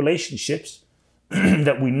stay in relationships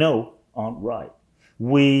that we know aren't right.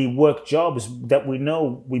 We work jobs that we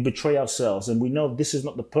know we betray ourselves, and we know this is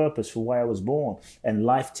not the purpose for why I was born. And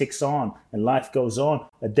life ticks on and life goes on.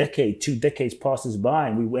 A decade, 2 decades passes by,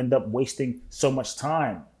 and we end up wasting so much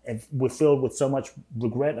time. And we're filled with so much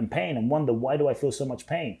regret and pain and wonder, why do I feel so much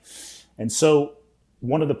pain? And so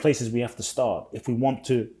one of the places we have to start, if we want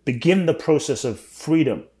to begin the process of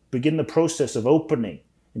freedom, begin the process of opening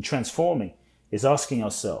and transforming, is asking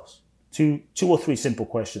ourselves two or three simple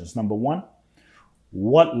questions. Number one,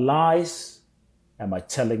 what lies am I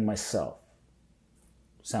telling myself?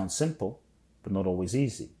 Sounds simple, but not always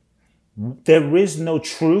easy. There is no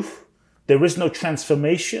truth. There is no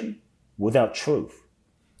transformation without truth.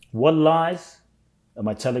 What lies am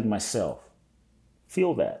I telling myself?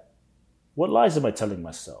 Feel that. What lies am I telling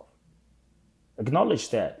myself? Acknowledge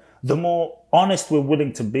that. The more honest we're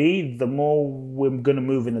willing to be, the more we're going to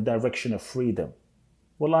move in the direction of freedom.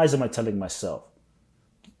 What lies am I telling myself?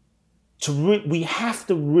 We have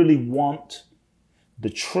to really want the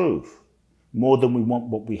truth more than we want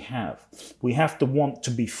what we have. We have to want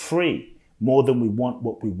to be free more than we want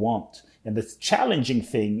what we want. And the challenging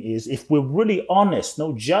thing is, if we're really honest,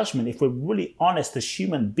 no judgment, if we're really honest as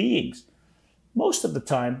human beings, most of the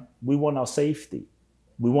time we want our safety.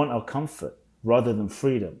 We want our comfort rather than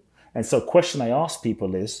freedom. And so a question I ask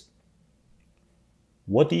people is,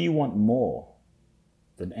 what do you want more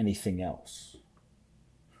than anything else?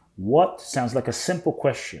 What sounds like a simple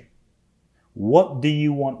question. What do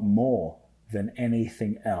you want more than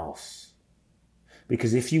anything else?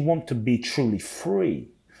 Because if you want to be truly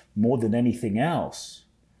free more than anything else,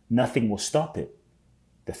 nothing will stop it.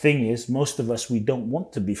 The thing is, most of us, we don't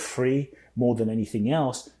want to be free more than anything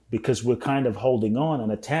else because we're kind of holding on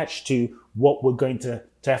and attached to what we're going to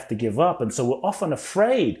have to give up. And so we're often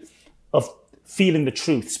afraid of feeling the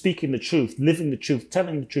truth, speaking the truth, living the truth,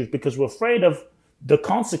 telling the truth, because we're afraid of the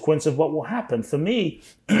consequence of what will happen. For me,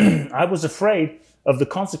 I was afraid of the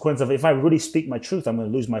consequence of, if I really speak my truth, I'm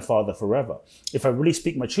going to lose my father forever. If I really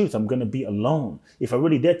speak my truth, I'm going to be alone. If I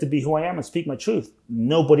really dare to be who I am and speak my truth,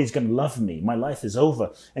 nobody's going to love me. My life is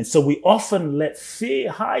over. And so we often let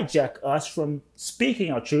fear hijack us from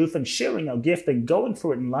speaking our truth and sharing our gift and going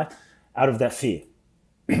for it in life out of that fear.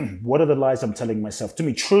 What are the lies I'm telling myself? To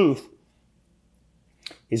me, truth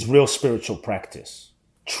is real spiritual practice.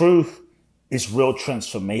 Truth is real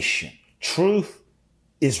transformation. Truth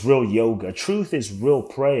is real yoga. Truth is real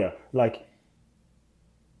prayer. Like,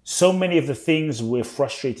 so many of the things we're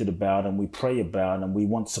frustrated about and we pray about and we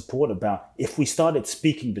want support about, if we started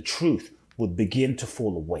speaking the truth, would begin to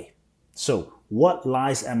fall away. So what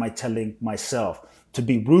lies am I telling myself? To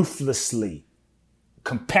be ruthlessly,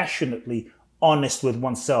 compassionately honest with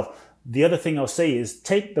oneself. The other thing I'll say is,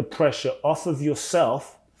 take the pressure off of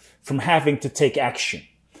yourself from having to take action.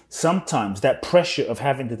 Sometimes that pressure of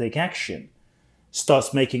having to take action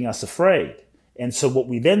starts making us afraid. And so what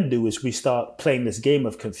we then do is we start playing this game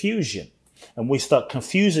of confusion, and we start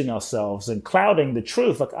confusing ourselves and clouding the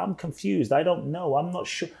truth. Like, I'm confused. I don't know. I'm not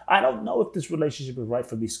sure. I don't know if this relationship is right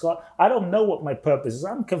for me, Scott. I don't know what my purpose is.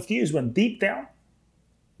 I'm confused, when deep down,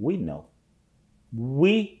 we know.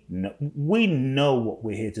 We know what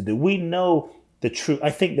we're here to do. We know the truth. I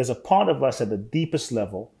think there's a part of us at the deepest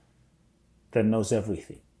level that knows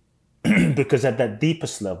everything. Because at that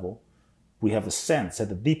deepest level, we have a sense. At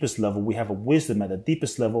the deepest level, we have a wisdom. At the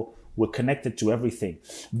deepest level, we're connected to everything.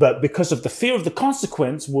 But because of the fear of the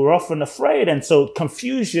consequence, we're often afraid. And so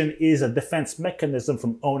confusion is a defense mechanism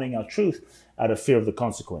from owning our truth out of fear of the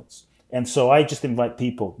consequence. And so I just invite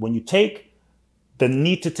people, when you take the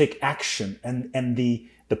need to take action and the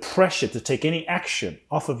pressure to take any action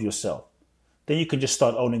off of yourself, then you can just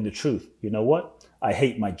start owning the truth. You know what? I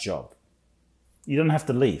hate my job. You don't have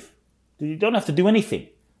to leave. You don't have to do anything.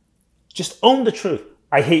 Just own the truth.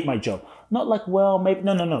 I hate my job. Not like, well, maybe,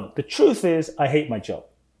 no. The truth is, I hate my job.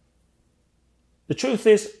 The truth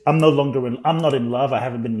is, I'm not in love. I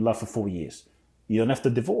haven't been in love for 4 years. You don't have to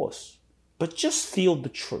divorce, but just feel the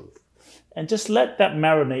truth and just let that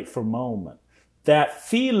marinate for a moment. That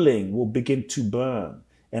feeling will begin to burn.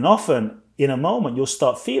 And often in a moment, you'll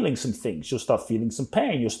start feeling some things. You'll start feeling some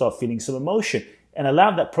pain. You'll start feeling some emotion, and allow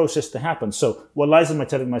that process to happen. So what lies am I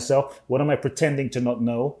telling myself? What am I pretending to not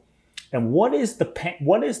know? And what is the pain?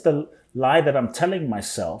 What is the lie that I'm telling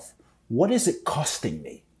myself? What is it costing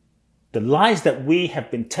me? The lies that we have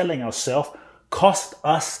been telling ourselves cost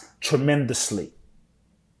us tremendously.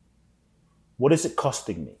 What is it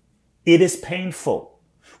costing me? It is painful.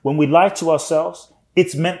 When we lie to ourselves,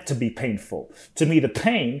 it's meant to be painful. To me, the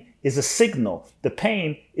pain is a signal. The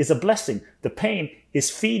pain is a blessing. The pain is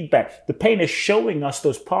feedback. The pain is showing us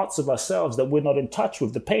those parts of ourselves that we're not in touch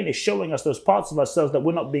with. The pain is showing us those parts of ourselves that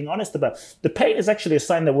we're not being honest about. The pain is actually a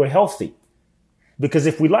sign that we're healthy. Because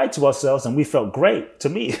if we lied to ourselves and we felt great, to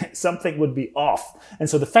me, something would be off. And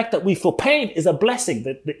so the fact that we feel pain is a blessing.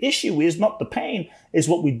 The issue is not the pain, is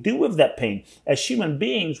what we do with that pain. As human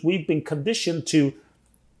beings, we've been conditioned to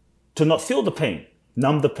not feel the pain.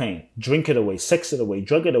 Numb the pain, drink it away, sex it away,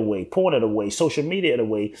 drug it away, porn it away, social media it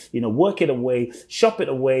away, work it away, shop it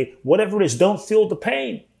away, whatever it is, don't feel the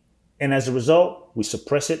pain. And as a result, we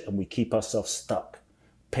suppress it and we keep ourselves stuck.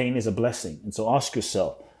 Pain is a blessing. And so ask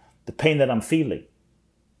yourself, the pain that I'm feeling,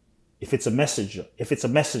 if it's a messenger,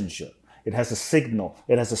 it has a signal,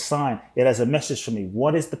 it has a sign, it has a message for me.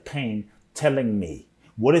 What is the pain telling me?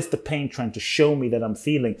 What is the pain trying to show me that I'm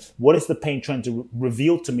feeling? What is the pain trying to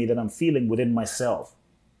reveal to me that I'm feeling within myself?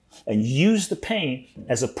 And use the pain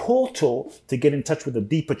as a portal to get in touch with a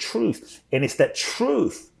deeper truth. And it's that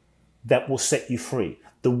truth that will set you free.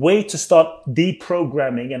 The way to start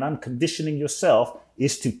deprogramming and unconditioning yourself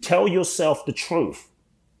is to tell yourself the truth.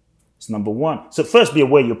 It's number one. So first, be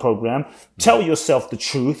aware of your program. Tell yourself the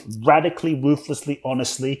truth, radically, ruthlessly,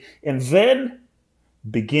 honestly, and then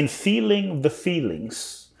begin feeling the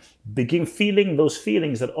feelings. Begin feeling those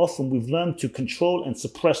feelings that often we've learned to control and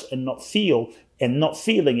suppress and not feel, and not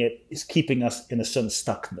feeling it is keeping us in a certain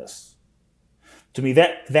stuckness. To me,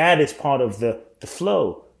 that is part of the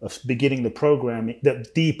flow of beginning the programming, the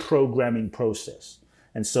deprogramming process.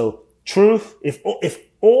 And so truth, if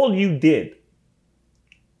all you did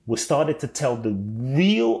was started to tell the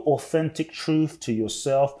real authentic truth to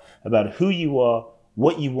yourself about who you are,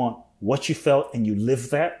 what you want, what you felt, and you live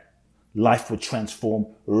that, life would transform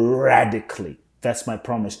radically. That's my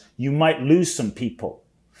promise. You might lose some people,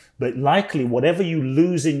 but likely whatever you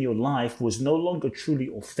lose in your life was no longer truly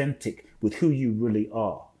authentic with who you really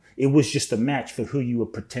are. It was just a match for who you were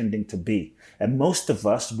pretending to be. And most of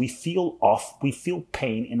us, we feel off, we feel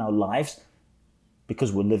pain in our lives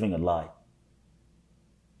because we're living a lie.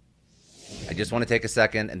 I just want to take a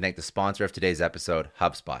second and thank the sponsor of today's episode,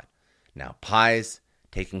 HubSpot. Now, pies,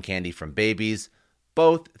 taking candy from babies,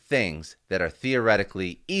 both things that are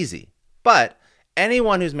theoretically easy. But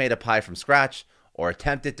anyone who's made a pie from scratch or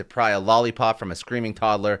attempted to pry a lollipop from a screaming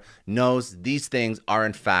toddler knows these things are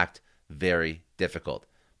in fact very difficult.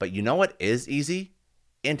 But you know what is easy?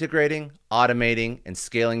 Integrating, automating, and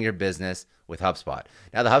scaling your business with HubSpot.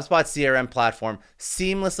 Now, the HubSpot CRM platform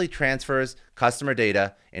seamlessly transfers customer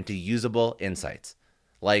data into usable insights,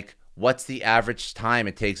 like what's the average time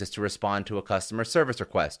it takes us to respond to a customer service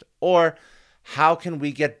request, or how can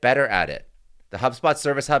we get better at it? The HubSpot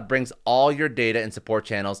Service Hub brings all your data and support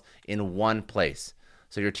channels in one place,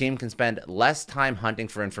 so your team can spend less time hunting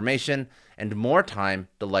for information and more time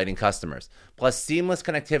delighting customers. Plus, seamless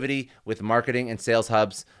connectivity with marketing and sales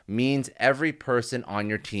hubs means every person on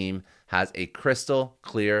your team has a crystal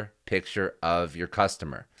clear picture of your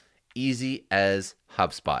customer. Easy as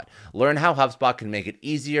HubSpot. Learn how HubSpot can make it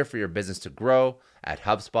easier for your business to grow at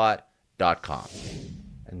HubSpot.com.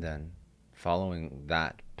 And then, following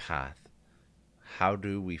that path, how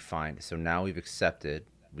do we find? So now we've accepted.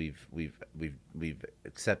 We've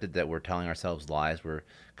accepted that we're telling ourselves lies. We're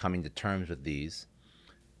coming to terms with these.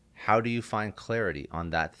 How do you find clarity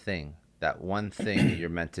on that thing, that one thing that you're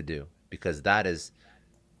meant to do? Because that is,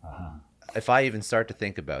 if I even start to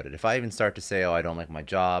think about it, if I even start to say, oh, I don't like my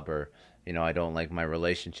job, or, I don't like my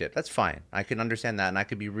relationship, that's fine. I can understand that, and I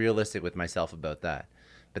could be realistic with myself about that.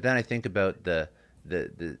 But then I think about the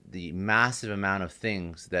massive amount of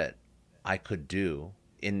things that I could do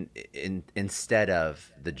instead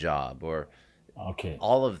of the job, or Okay.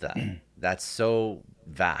 All of that. That's so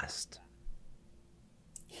vast.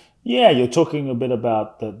 Yeah, you're talking a bit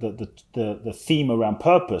about the theme around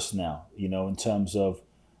purpose now, in terms of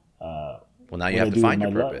Well, now you what have I to do with find my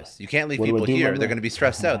your life. purpose. You can't leave What do I people do with here. my They're going to be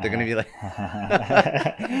stressed out. They're going to be like,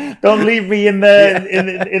 life? Don't leave me in yeah,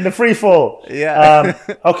 in the free fall. yeah.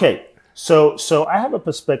 Okay, so I have a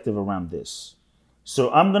perspective around this.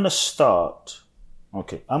 So I'm gonna start.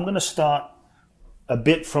 Okay, I'm gonna start a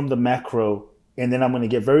bit from the macro, and then I'm gonna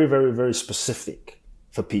get very, very, very specific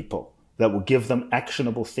for people that will give them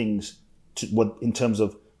actionable things to what in terms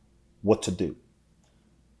of what to do.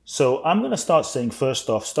 So I'm gonna start saying first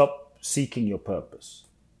off, stop seeking your purpose.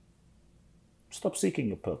 Stop seeking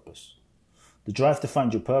your purpose. The drive to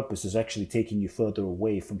find your purpose is actually taking you further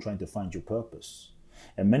away from trying to find your purpose.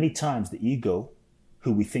 And many times the ego,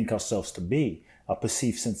 who we think ourselves to be, our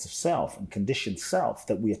perceived sense of self and conditioned self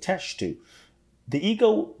that we attach to, the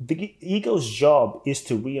ego's job is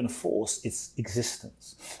to reinforce its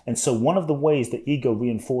existence. And so one of the ways the ego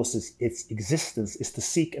reinforces its existence is to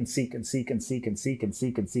seek and seek and seek and seek and seek and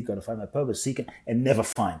seek and seek out to find my purpose, seek and never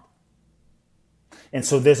find. And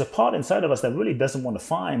so there's a part inside of us that really doesn't want to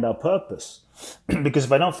find our purpose. Because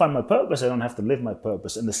if I don't find my purpose, I don't have to live my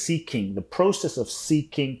purpose. And the process of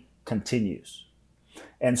seeking continues.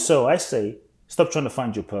 And so I say, stop trying to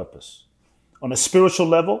find your purpose. On a spiritual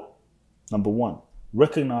level, number one,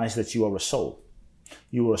 recognize that you are a soul.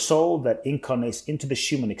 You are a soul that incarnates into this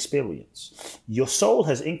human experience. Your soul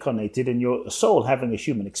has incarnated in your soul having a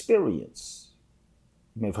human experience.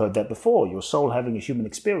 You may have heard that before, your soul having a human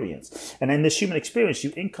experience. And in this human experience,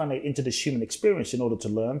 you incarnate into this human experience in order to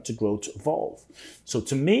learn, to grow, to evolve. So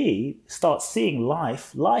to me, start seeing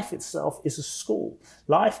life. Life itself is a school.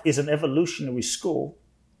 Life is an evolutionary school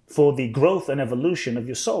for the growth and evolution of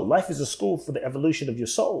your soul. Life is a school for the evolution of your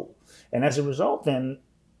soul. And as a result, then,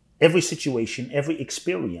 every situation, every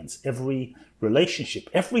experience, every relationship,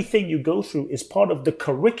 everything you go through is part of the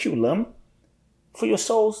curriculum for your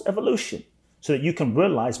soul's evolution, so that you can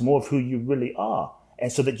realize more of who you really are,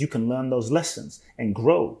 and so that you can learn those lessons and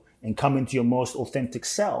grow and come into your most authentic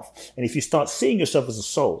self. And if you start seeing yourself as a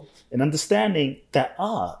soul and understanding that,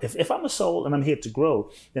 if I'm a soul and I'm here to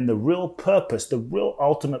grow, then the real purpose, the real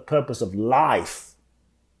ultimate purpose of life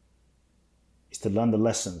is to learn the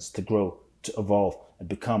lessons, to grow, to evolve, and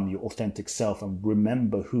become your authentic self, and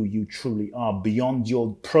remember who you truly are beyond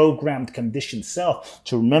your programmed, conditioned self,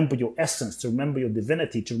 to remember your essence, to remember your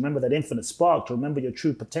divinity, to remember that infinite spark, to remember your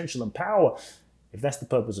true potential and power. If that's the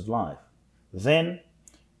purpose of life, then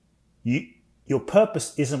your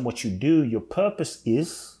purpose isn't what you do. Your purpose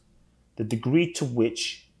is the degree to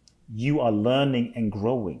which you are learning and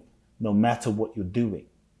growing, no matter what you're doing.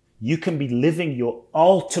 You can be living your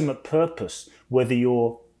ultimate purpose, whether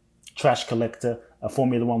you're a trash collector, a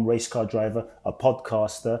Formula One race car driver, a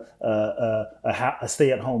podcaster, a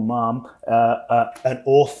stay-at-home mom, an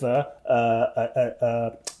author,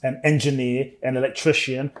 an engineer, an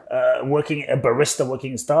electrician, a barista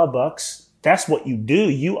working in Starbucks. That's what you do.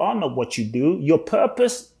 You are not what you do. Your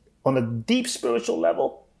purpose on a deep spiritual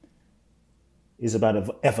level is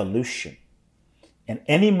about evolution. And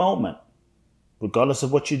any moment, regardless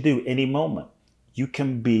of what you do, any moment, you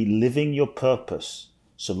can be living your purpose,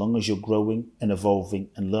 so long as you're growing and evolving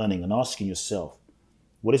and learning and asking yourself,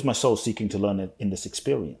 what is my soul seeking to learn in this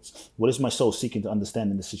experience? What is my soul seeking to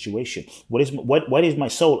understand in this situation? Why did my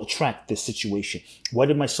soul attract this situation? Why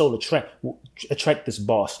did my soul attract this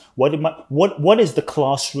boss? What is the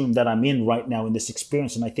classroom that I'm in right now in this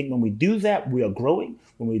experience? And I think when we do that, we are growing.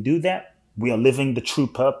 When we do that, we are living the true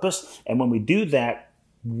purpose. And when we do that,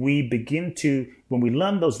 when we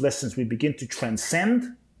learn those lessons, we begin to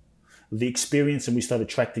transcend the experience, and we start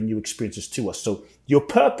attracting new experiences to us. So your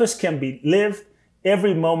purpose can be lived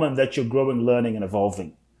every moment that you're growing, learning, and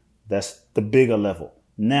evolving. That's the bigger level.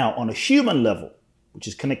 Now, on a human level, which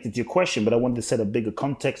is connected to your question, but I wanted to set a bigger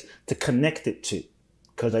context to connect it to,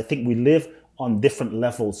 because I think we live on different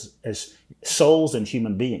levels as souls and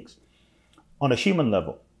human beings. On a human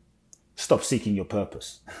level, stop seeking your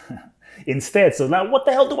purpose. Instead, so now what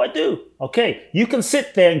the hell do I do? Okay, you can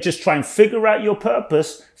sit there and just try and figure out your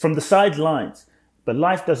purpose from the sidelines, but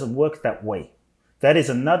life doesn't work that way.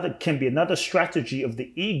 That can be another strategy of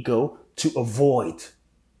the ego to avoid.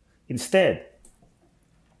 Instead,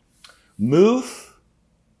 move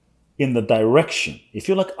in the direction. If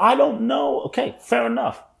you're like, I don't know, okay, fair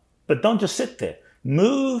enough, but don't just sit there.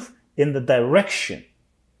 Move in the direction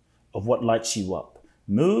of what lights you up.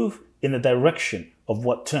 Move in the direction of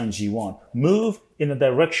what turns you on. Move in the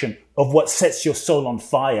direction of what sets your soul on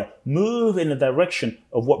fire. Move in the direction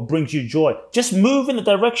of what brings you joy. Just move in the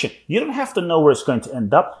direction. You don't have to know where it's going to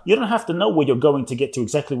end up. You don't have to know where you're going to get to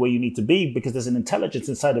exactly where you need to be, because there's an intelligence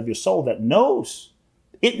inside of your soul that knows.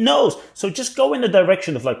 It knows. So just go in the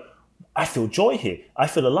direction of like, I feel joy here. I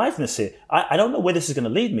feel aliveness here. I don't know where this is going to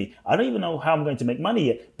lead me. I don't even know how I'm going to make money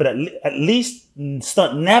yet. But at least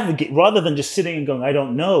start navigate, rather than just sitting and going, I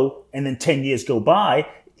don't know, and then 10 years go by.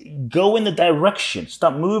 Go in the direction.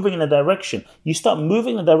 Start moving in the direction. You start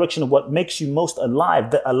moving in the direction of what makes you most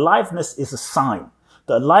alive. The aliveness is a sign.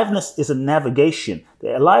 The aliveness is a navigation.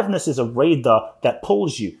 The aliveness is a radar that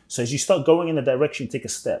pulls you. So as you start going in the direction, take a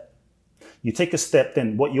step. You take a step,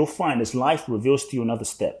 then what you'll find is life reveals to you another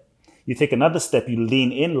step. You take another step, you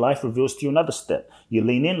lean in, life reveals to you another step. You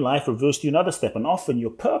lean in, life reveals to you another step. And often your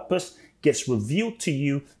purpose gets revealed to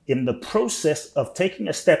you in the process of taking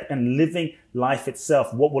a step and living life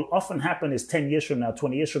itself. What will often happen is 10 years from now,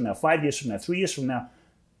 20 years from now, 5 years from now, 3 years from now,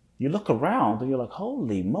 you look around and you're like,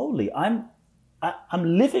 holy moly, I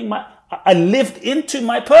lived into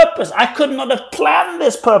my purpose. I could not have planned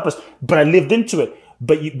this purpose, but I lived into it.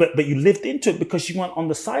 But you lived into it because you weren't on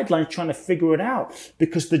the sidelines trying to figure it out.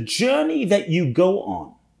 Because the journey that you go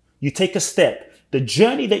on, you take a step. The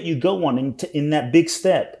journey that you go on in that big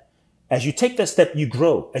step, as you take that step, you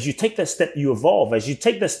grow. As you take that step, you evolve. As you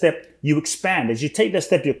take that step, you expand. As you take that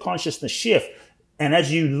step, your consciousness shifts. And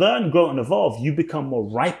as you learn, grow, and evolve, you become more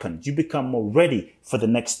ripened. You become more ready for the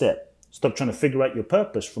next step. Stop trying to figure out your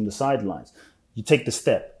purpose from the sidelines. You take the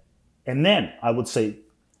step. And then I would say,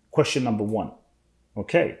 question number 1.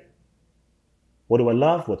 Okay, what do I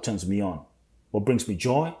love? What turns me on? What brings me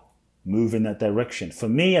joy? Move in that direction. For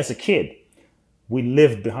me as a kid, we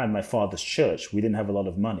lived behind my father's church. We didn't have a lot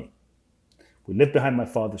of money. We lived behind my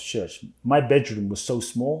father's church. My bedroom was so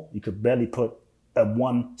small, you could barely put a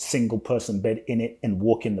one single person bed in it and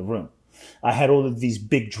walk in the room. I had all of these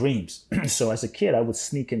big dreams. So as a kid, I would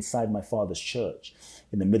sneak inside my father's church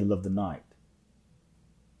in the middle of the night,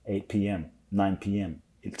 8 p.m., 9 p.m.,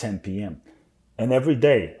 10 p.m., and every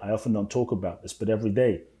day, I often don't talk about this, but every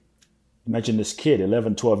day, imagine this kid,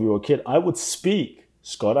 11, 12-year-old kid, I would speak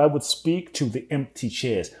to the empty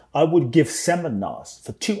chairs. I would give seminars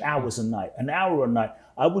for 2 hours a night, an hour a night.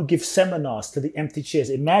 I would give seminars to the empty chairs,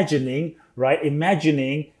 imagining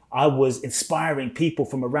I was inspiring people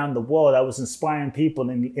from around the world. I was inspiring people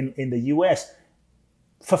in the US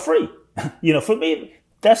for free. For me,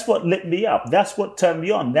 that's what lit me up. That's what turned me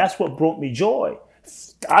on. That's what brought me joy.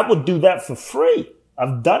 I would do that for free.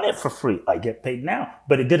 I've done it for free. I get paid now,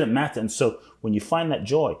 but it didn't matter. And so when you find that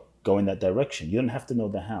joy, go in that direction. You don't have to know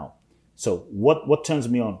the how. So what turns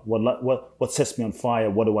me on? What sets me on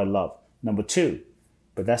fire? What do I love? Number 2,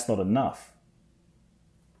 but that's not enough.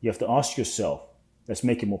 You have to ask yourself, let's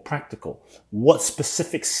make it more practical. What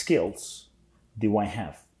specific skills do I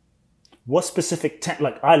have? What specific,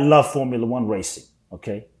 like I love Formula One racing.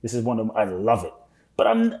 Okay. This is one of them. I love it. But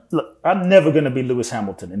I'm never going to be Lewis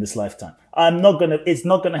Hamilton in this lifetime. It's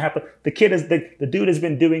not going to happen. The dude has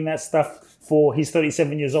been doing that stuff he's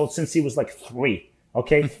 37 years old since he was like 3.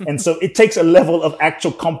 Okay. And so it takes a level of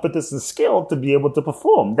actual competence and skill to be able to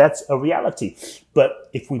perform. That's a reality. But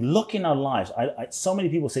if we look in our lives, so many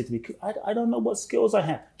people say to me, I don't know what skills I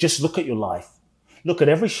have. Just look at your life. Look at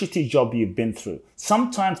every shitty job you've been through.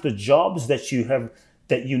 Sometimes the jobs that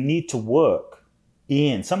you need to work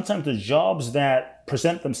in, sometimes the jobs that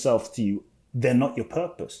present themselves to you, they're not your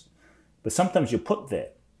purpose. But sometimes you're put there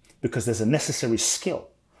because there's a necessary skill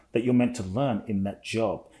that you're meant to learn in that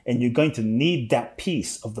job. And you're going to need that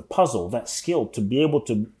piece of the puzzle, that skill, to be able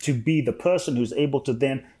to be the person who's able to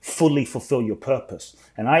then fully fulfill your purpose.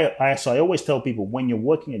 And so I always tell people, when you're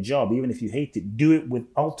working a job, even if you hate it, do it with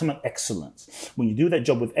ultimate excellence. When you do that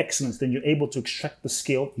job with excellence, then you're able to extract the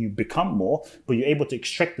skill. You become more, but you're able to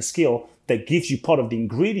extract the skill that gives you part of the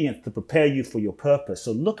ingredients to prepare you for your purpose.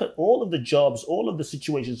 So look at all of the jobs, all of the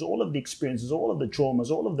situations, all of the experiences, all of the traumas,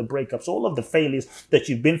 all of the breakups, all of the failures that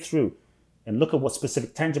you've been through. And look at what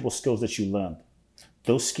specific tangible skills that you learned.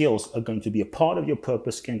 Those skills are going to be a part of your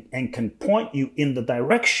purpose and can point you in the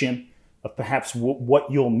direction of perhaps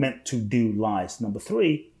what you're meant to do lies. Number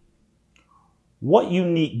 3, what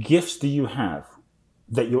unique gifts do you have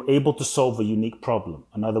that you're able to solve a unique problem?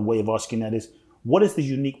 Another way of asking that is, what is the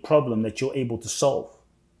unique problem that you're able to solve?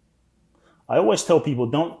 I always tell people,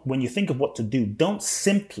 when you think of what to do, don't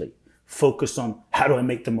simply focus on how do I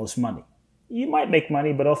make the most money. You might make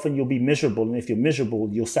money, but often you'll be miserable. And if you're miserable,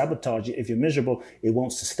 you'll sabotage it. If you're miserable, it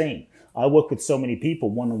won't sustain. I work with so many people,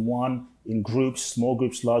 one-on-one, in groups, small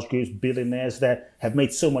groups, large groups, billionaires that have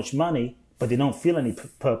made so much money, but they don't feel any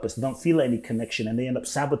purpose, they don't feel any connection, and they end up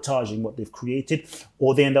sabotaging what they've created,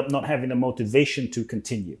 or they end up not having the motivation to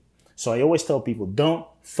continue. So I always tell people, don't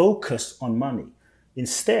focus on money.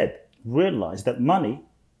 Instead, realize that money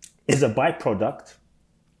is a byproduct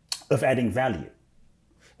of adding value.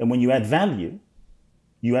 And when you add value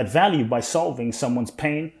by solving someone's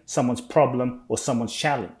pain, someone's problem, or someone's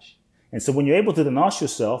challenge. And so when you're able to then ask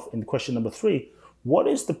yourself in question number 3, what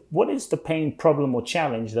is the pain, problem, or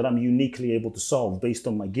challenge that I'm uniquely able to solve based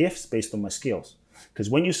on my gifts, based on my skills? Because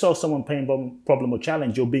when you solve someone's pain, problem, or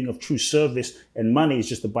challenge, you're being of true service, and money is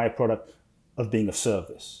just a byproduct of being of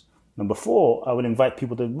service. Number 4, I would invite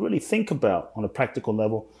people to really think about, on a practical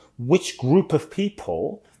level, which group of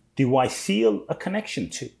people do I feel a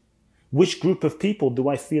connection to? Which group of people do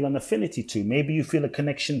I feel an affinity to? Maybe you feel a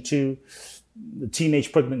connection to the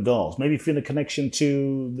teenage pregnant girls. Maybe you feel a connection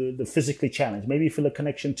to the physically challenged. Maybe you feel a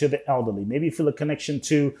connection to the elderly. Maybe you feel a connection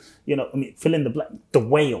to, fill in the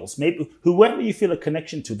whales. Maybe whoever you feel a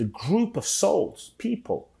connection to, the group of souls,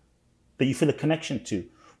 people that you feel a connection to,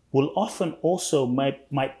 will often also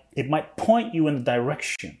might point you in the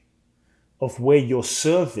direction of where your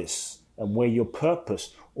service and where your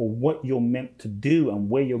purpose, or what you're meant to do and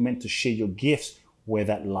where you're meant to share your gifts, where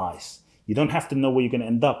that lies. You don't have to know where you're going to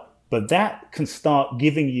end up, but that can start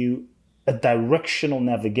giving you a directional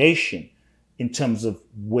navigation in terms of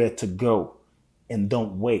where to go. And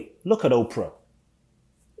don't wait. Look at Oprah.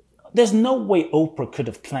 There's no way Oprah could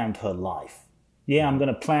have planned her life. Yeah, I'm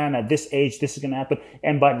going to plan at this age, this is going to happen.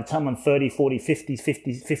 And by the time I'm 30, 40,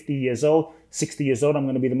 50 years old, 60 years old, I'm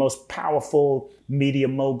going to be the most powerful media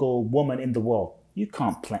mogul woman in the world. You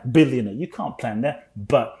can't plan, billionaire, you can't plan that.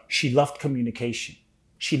 But she loved communication.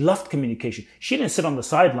 She loved communication. She didn't sit on the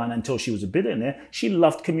sideline until she was a billionaire. She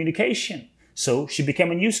loved communication. So she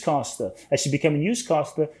became a newscaster. As she became a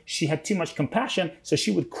newscaster, she had too much compassion, so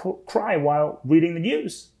she would cry while reading the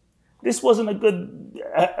news. This wasn't a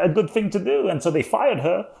good thing to do, and so they fired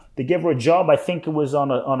her. They gave her a job. I think it was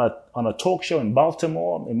on a talk show in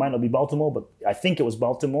Baltimore. It might not be Baltimore, but I think it was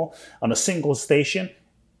Baltimore, on a single station.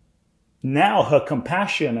 Now her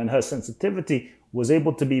compassion and her sensitivity was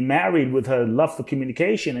able to be married with her love for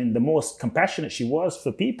communication, and the more compassionate she was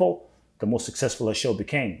for people, the more successful her show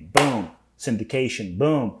became. Boom, syndication,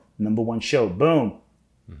 boom, #1 show, boom.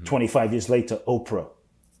 25 years later, Oprah.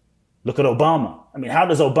 Look at Obama. I mean, how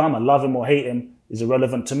does Obama, love him or hate him, is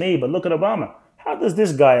irrelevant to me, but look at Obama. How does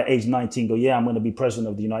this guy at age 19 go, yeah, I'm going to be president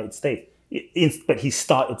of the United States? But he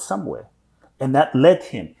started somewhere, and that led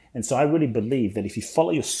him. And so I really believe that if you follow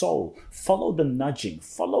your soul, follow the nudging.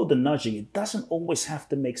 It doesn't always have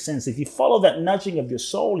to make sense. If you follow that nudging of your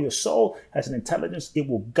soul has an intelligence, it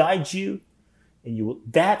will guide you, and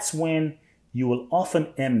that's when you will often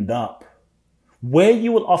end up. Where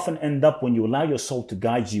you will often end up when you allow your soul to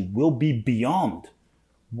guide you will be beyond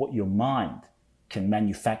what your mind can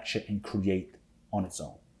manufacture and create on its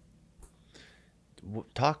own.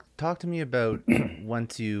 Talk to me about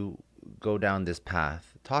once you go down this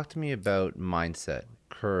path. Talk to me about mindset,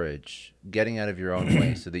 courage, getting out of your own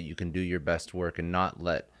way so that you can do your best work and not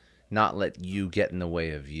let you get in the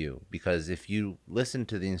way of you. Because if you listen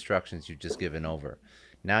to the instructions you've just given over,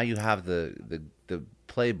 now you have the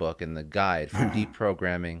playbook and the guide for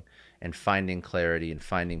deprogramming and finding clarity and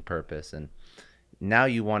finding purpose. And now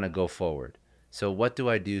you want to go forward. So what do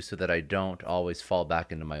I do so that I don't always fall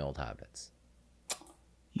back into my old habits?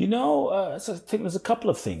 I think there's a couple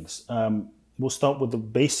of things. We'll start with the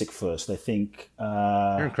basic first. I think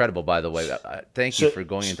you're incredible, by the way. Thank you for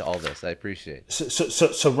going into all this. I appreciate it. So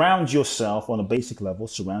surround yourself on a basic level.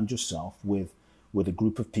 Surround yourself with a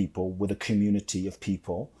group of people, with a community of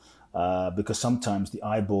people, because sometimes the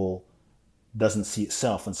eyeball doesn't see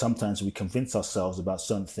itself, and sometimes we convince ourselves about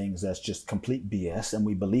certain things that's just complete BS, and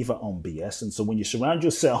we believe our own BS. And so when you surround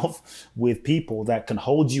yourself with people that can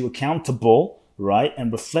hold you accountable, right,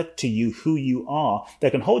 and reflect to you who you are,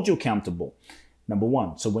 that can hold you accountable.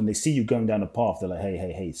 #1. So when they see you going down a path, they're like,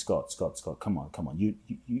 hey, Scott, come on. You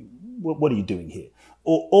what are you doing here?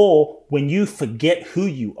 Or when you forget who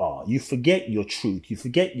you are, you forget your truth, you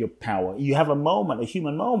forget your power, you have a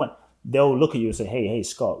human moment, they'll look at you and say, hey,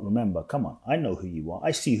 Scott, remember, come on, I know who you are, I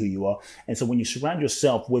see who you are. And so when you surround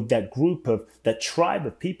yourself with that tribe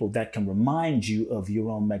of people that can remind you of your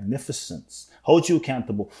own magnificence, hold you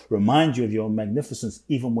accountable, remind you of your own magnificence,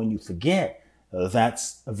 even when you forget,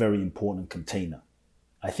 that's a very important container.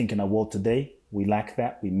 I think in our world today, we lack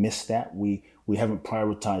that, we miss that, we haven't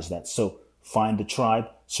prioritized that. So find the tribe,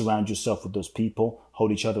 surround yourself with those people,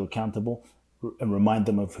 hold each other accountable, and remind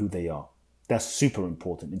them of who they are. That's super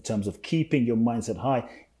important in terms of keeping your mindset high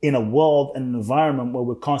in a world and an environment where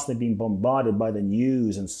we're constantly being bombarded by the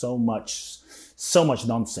news and so much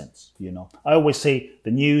nonsense. I always say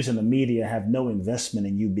the news and the media have no investment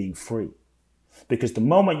in you being free. Because the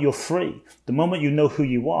moment you're free, the moment you know who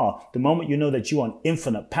you are, the moment you know that you are an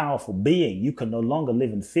infinite, powerful being, you can no longer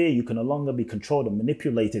live in fear. You can no longer be controlled and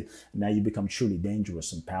manipulated. And now you become truly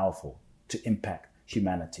dangerous and powerful to impact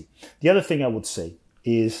humanity. The other thing I would say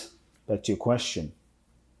is, back to your question,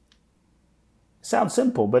 sounds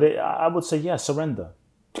simple, but I would say, surrender.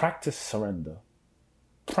 Practice surrender.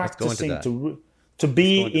 Practicing to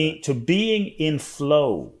being in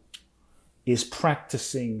flow is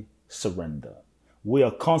practicing surrender. We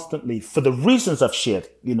are constantly, for the reasons I've shared,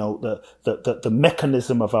 the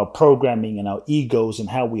mechanism of our programming and our egos and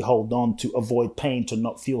how we hold on to avoid pain, to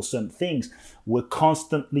not feel certain things, we're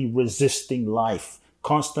constantly resisting life,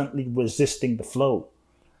 constantly resisting the flow.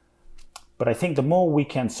 But I think the more we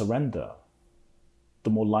can surrender,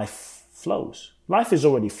 the more life flows. Life is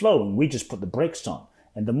already flowing. We just put the brakes on.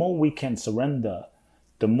 And the more we can surrender,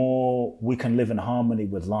 the more we can live in harmony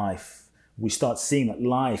with life. We start seeing that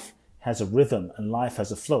life has a rhythm and life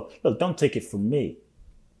has a flow. Look, don't take it from me.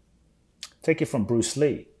 Take it from Bruce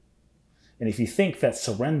Lee. And if you think that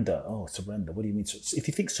surrender, surrender, what do you mean? If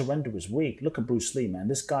you think surrender is weak, look at Bruce Lee, man.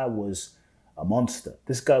 This guy was a monster.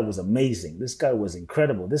 This guy was amazing. This guy was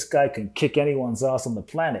incredible. This guy can kick anyone's ass on the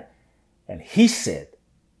planet. And he said,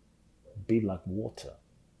 be like water.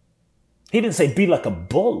 He didn't say be like a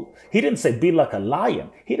bull. He didn't say be like a lion.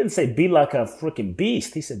 He didn't say be like a freaking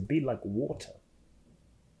beast. He said be like water.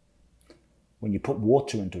 When you put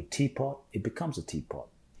water into a teapot, it becomes a teapot.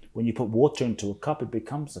 When you put water into a cup, it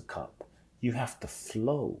becomes a cup. You have to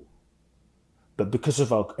flow. But because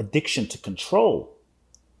of our addiction to control,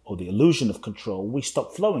 or the illusion of control, we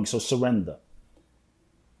stop flowing. So surrender.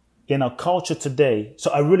 In our culture today,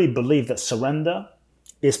 so I really believe that surrender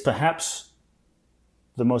is perhaps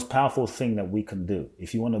the most powerful thing that we can do.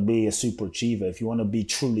 If you want to be a super achiever, if you want to be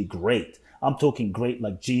truly great, I'm talking great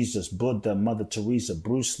like Jesus, Buddha, Mother Teresa,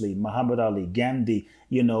 Bruce Lee, Muhammad Ali, Gandhi,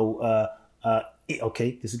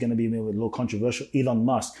 okay, this is going to be maybe a little controversial, Elon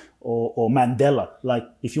Musk or Mandela. Like,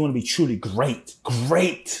 if you want to be truly great,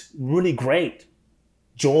 really great,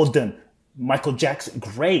 Jordan, Michael Jackson,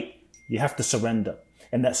 great, you have to surrender.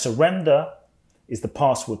 And that surrender is the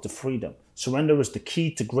password to freedom. Surrender is the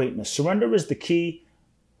key to greatness. Surrender is the key,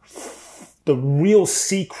 the real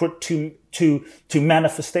secret to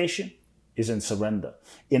manifestation is in surrender.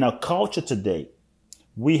 In our culture today,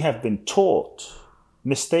 we have been taught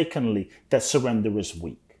mistakenly that surrender is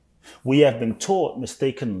weak. We have been taught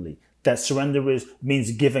mistakenly that surrender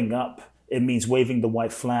means giving up. It means waving the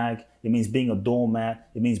white flag. It means being a doormat.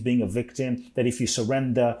 It means being a victim. That if you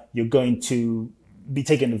surrender, you're going to be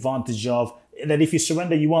taken advantage of. That if you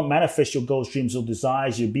surrender, you won't manifest your goals, dreams, or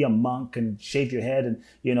desires. You'll be a monk and shave your head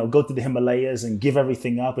and, go to the Himalayas and give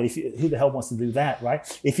everything up. But who the hell wants to do that,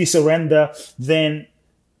 right? If you surrender, then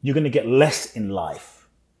you're going to get less in life.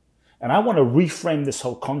 And I want to reframe this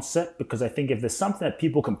whole concept, because I think if there's something that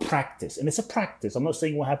people can practice, and it's a practice, I'm not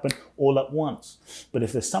saying it will happen all at once, but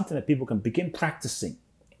if there's something that people can begin practicing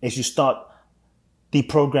as you start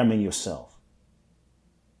deprogramming yourself,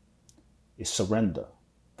 is surrender.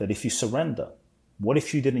 That if you surrender, what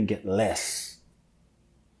if you didn't get less?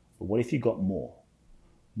 But what if you got more?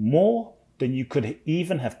 More than you could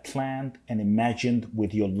even have planned and imagined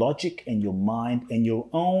with your logic and your mind and your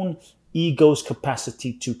own ego's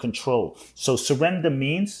capacity to control. So surrender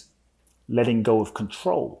means letting go of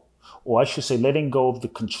control. Or I should say letting go of the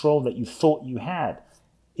control that you thought you had.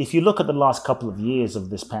 If you look at the last couple of years of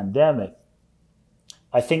this pandemic,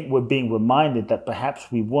 I think we're being reminded that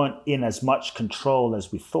perhaps we weren't in as much control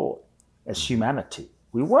as we thought as humanity.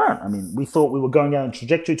 We weren't. I mean, we thought we were going down a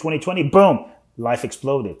trajectory 2020, boom, life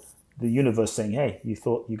exploded. The universe saying, hey, you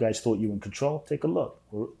guys thought you were in control? Take a look.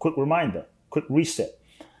 Quick reminder, quick reset.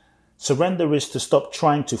 Surrender is to stop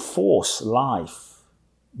trying to force life,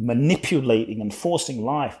 manipulating and forcing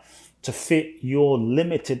life to fit your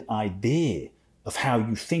limited idea of how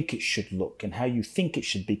you think it should look and how you think it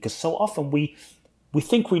should be. Because so often we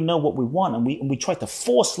think we know what we want, and we try to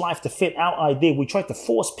force life to fit our idea. We try to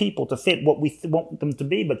force people to fit what we want them to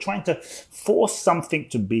be, but trying to force something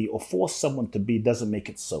to be or force someone to be doesn't make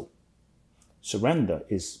it so. Surrender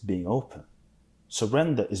is being open.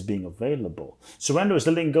 Surrender is being available. Surrender is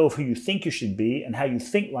letting go of who you think you should be and how you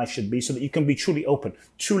think life should be, so that you can be truly open,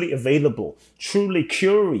 truly available, truly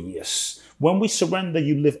curious. When we surrender,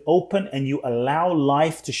 you live open and you allow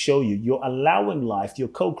life to show you. You're allowing life. You're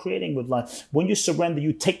co-creating with life. When you surrender,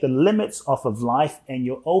 you take the limits off of life and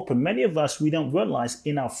you're open. Many of us, we don't realize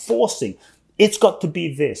in our forcing, It's got to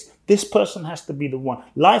be this. This person has to be the one.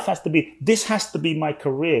 Life has to be, this has to be my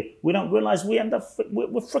career. We don't realize we end up,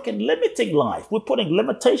 we're freaking limiting life. We're putting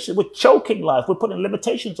limitations, we're choking life. We're putting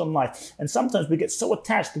limitations on life. And sometimes we get so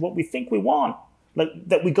attached to what we think we want, like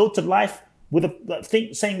that we go to life with a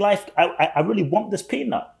thing saying life, I really want this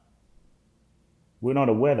peanut. We're not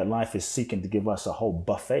aware that life is seeking to give us a whole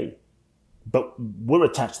buffet. But we're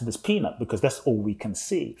attached to this peanut because that's all we can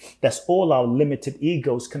see. That's all our limited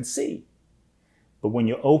egos can see. But when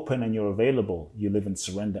you're open and you're available, you live in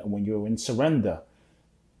surrender. And when you're in surrender,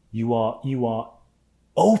 you are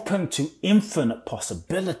open to infinite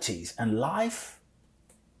possibilities. And life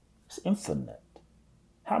is infinite.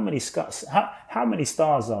 How many stars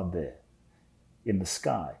are there in the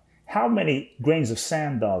sky? How many grains of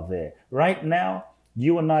sand are there? Right now,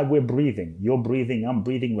 you and I, we're breathing. You're breathing, I'm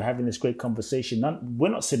breathing. We're having this great conversation. We're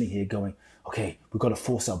not sitting here going, okay, we've got to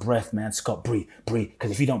force our breath, man. Scott, breathe. Because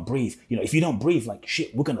if you don't breathe, like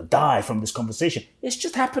shit, we're going to die from this conversation. It's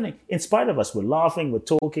just happening. In spite of us, we're laughing, we're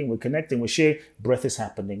talking, we're connecting, we're sharing. Breath is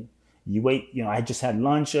happening. You wait, I just had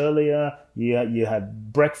lunch earlier. You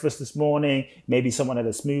had breakfast this morning. Maybe someone had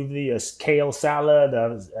a smoothie, a kale salad,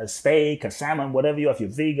 a steak, a salmon, whatever you have. If you're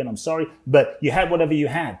vegan, I'm sorry. But you had whatever you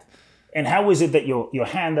had. And how is it that your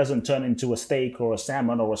hand doesn't turn into a steak or a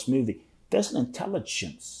salmon or a smoothie? There's an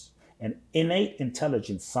intelligence, an innate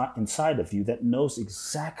intelligence inside of you that knows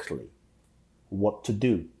exactly what to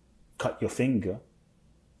do. Cut your finger.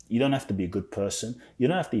 You don't have to be a good person. You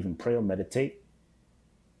don't have to even pray or meditate.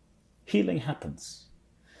 Healing happens.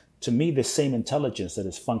 To me, the same intelligence that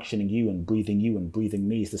is functioning you and breathing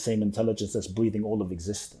me is the same intelligence that's breathing all of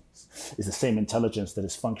existence. It's the same intelligence that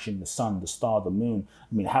is functioning the sun, the star, the moon.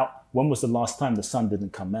 I mean, when was the last time the sun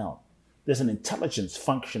didn't come out? There's an intelligence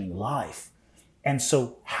functioning life. And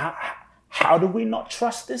so how do we not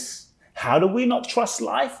trust this? How do we not trust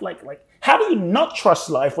life? Like, how do you not trust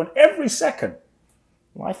life when every second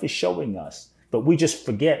life is showing us? But we just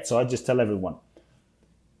forget. So I just tell everyone,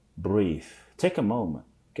 breathe. Take a moment.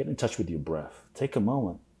 Get in touch with your breath. Take a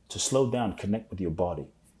moment to slow down, connect with your body.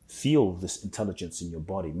 Feel this intelligence in your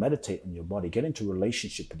body. Meditate on your body. Get into a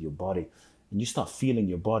relationship with your body. And you start feeling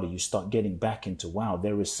your body. You start getting back into, wow,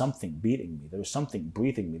 there is something beating me. There is something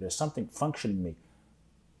breathing me. There's something functioning me.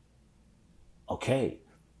 Okay,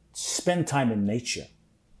 spend time in nature.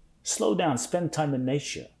 Slow down, spend time in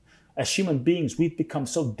nature. As human beings, we've become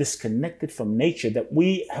so disconnected from nature that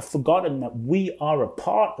we have forgotten that we are a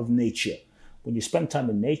part of nature. When you spend time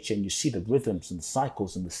in nature and you see the rhythms and the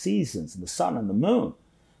cycles and the seasons and the sun and the moon,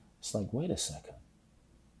 it's like, wait a second.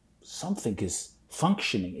 Something is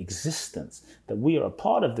functioning existence, that we are a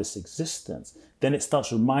part of this existence. Then it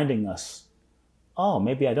starts reminding us, oh,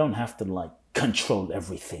 maybe I don't have to control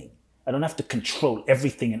everything. I don't have to control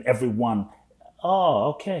everything and everyone. Oh,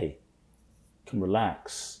 okay. I can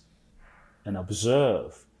relax and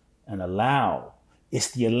observe and allow.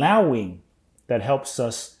 It's the allowing that helps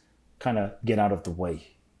us kind of get out of the way.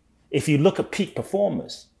 If you look at peak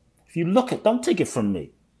performers, don't take it from me,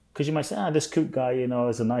 because you might say, this Kute guy,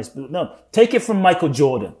 is a nice, no, take it from Michael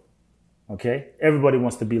Jordan. Okay. Everybody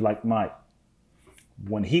wants to be like Mike.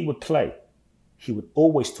 When he would play, he would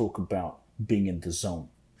always talk about being in the zone.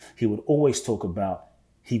 He would always talk about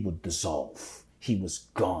he would dissolve. He was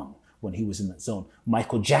gone when he was in that zone.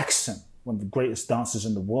 Michael Jackson, one of the greatest dancers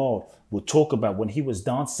in the world, would talk about when he was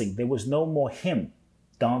dancing, there was no more him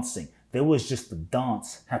dancing. There was just the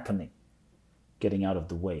dance happening, getting out of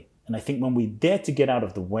the way. And I think when we dare to get out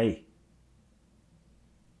of the way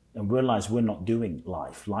and realize we're not doing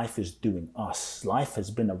life, life is doing us. Life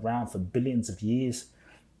has been around for billions of years.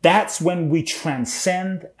 That's when we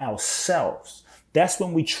transcend ourselves. That's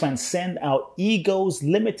when we transcend our ego's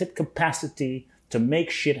limited capacity to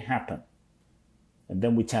make shit happen. And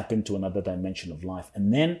then we tap into another dimension of life.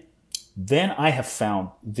 And then I have found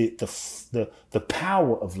the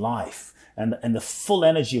power of life and the full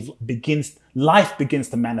energy of life begins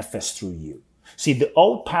to manifest through you. See, the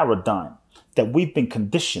old paradigm that we've been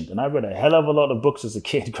conditioned, and I read a hell of a lot of books as a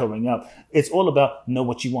kid growing up. It's all about know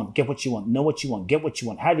what you want, get what you want, know what you want, get what you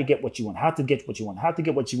want, how to get what you want, how to get what you want, how to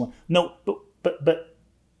get what you want. No, but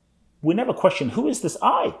we never question, who is this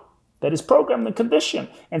I that is programmed and conditioned?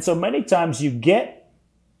 And so many times you get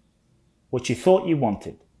what you thought you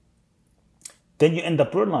wanted. Then you end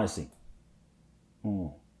up realizing,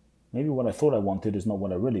 maybe what I thought I wanted is not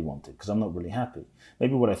what I really wanted, because I'm not really happy.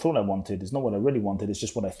 Maybe what I thought I wanted is not what I really wanted. It's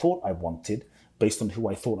just what I thought I wanted based on who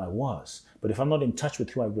I thought I was. But if I'm not in touch with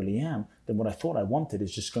who I really am, then what I thought I wanted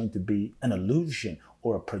is just going to be an illusion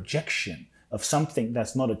or a projection of something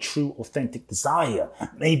that's not a true, authentic desire.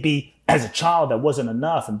 Maybe as a child, that wasn't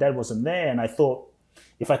enough and dad wasn't there. And I thought,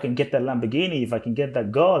 If I can get that Lamborghini, if I can get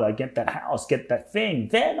that girl, I get that house, get that thing,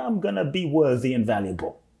 then I'm going to be worthy and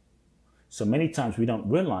valuable. So many times we don't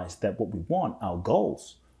realize that what we want, our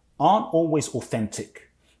goals, aren't always authentic.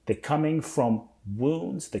 They're coming from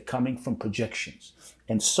wounds, they're coming from projections.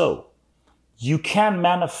 And so you can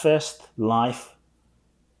manifest life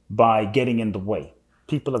by getting in the way.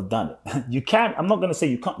 People have done it. You can, I'm not going to say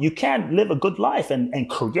you can't, you can live a good life and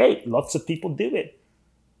create. Lots of people do it.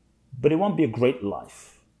 But it won't be a great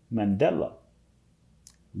life. Mandela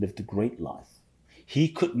lived a great life.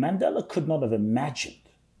 Mandela could not have imagined.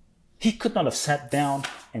 He could not have sat down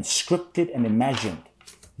and scripted and imagined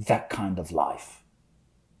that kind of life.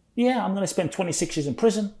 Yeah, I'm going to spend 26 years in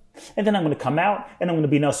prison, and then I'm going to come out and I'm going to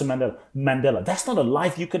be Nelson Mandela. That's not a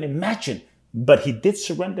life you can imagine. But he did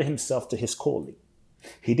surrender himself to his calling.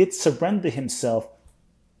 He did surrender himself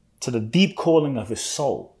to the deep calling of his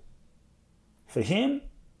soul. For him,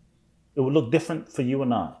 it would look different for you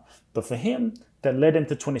and I. But for him, that led him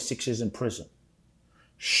to 26 years in prison.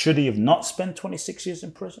 Should he have not spent 26 years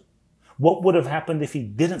in prison? What would have happened if he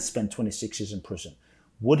didn't spend 26 years in prison?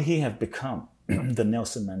 Would he have become the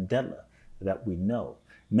Nelson Mandela that we know?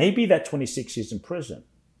 Maybe that 26 years in prison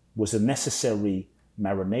was a necessary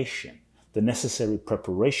marination, the necessary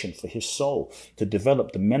preparation for his soul to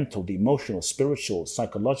develop the mental, the emotional, spiritual,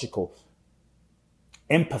 psychological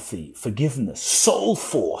empathy, forgiveness, soul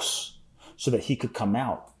force, so that he could come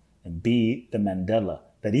out and be the Mandela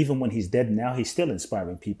that even when he's dead now, he's still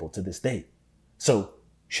inspiring people to this day. So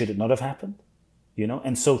should it not have happened? You know?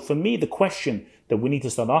 And so for me, the question that we need to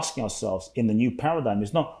start asking ourselves in the new paradigm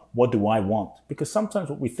is not, what do I want? Because sometimes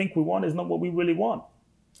what we think we want is not what we really want.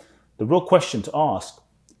 The real question to ask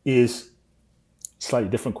is a slightly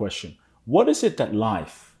different question. What is it that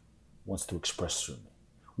life wants to express through me?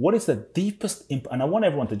 What is the deepest and I want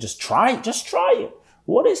everyone to just try it.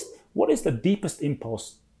 What is the deepest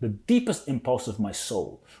impulse of my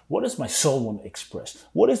soul? What does my soul want to express?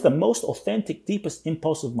 What is the most authentic, deepest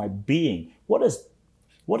impulse of my being? What does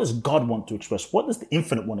God want to express? What does the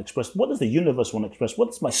infinite want to express? What does the universe want to express? What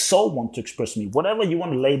does my soul want to express to me? Whatever you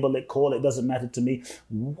want to label it, call it, doesn't matter to me.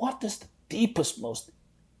 What does the deepest, most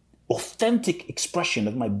authentic expression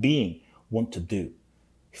of my being want to do?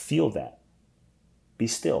 Feel that. Be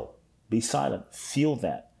still. Be silent. Feel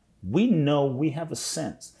that. We know we have a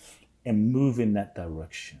sense and move in that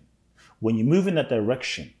direction. When you move in that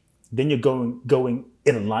direction, then you're going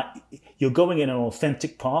in an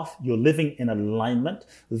authentic path. You're living in alignment.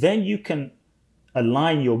 Then you can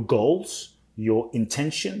align your goals, your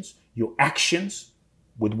intentions, your actions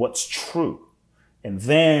with what's true. And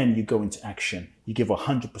then you go into action. You give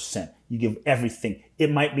 100%. You give everything.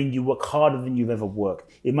 It might mean you work harder than you've ever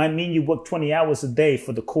worked. It might mean you work 20 hours a day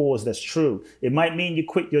for the cause that's true. It might mean you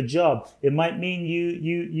quit your job. It might mean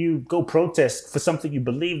you go protest for something you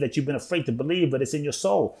believe that you've been afraid to believe, but it's in your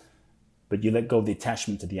soul. But you let go of the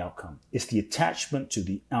attachment to the outcome. It's the attachment to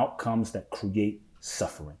the outcomes that create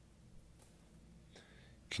suffering.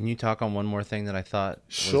 Can you talk on one more thing that I thought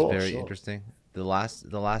was very interesting? The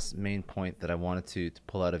last main point that I wanted to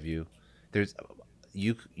pull out of you,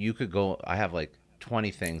 you could go, I have like 20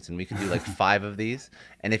 things and we could do like 5 of these.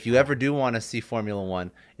 And if you ever do want to see Formula One,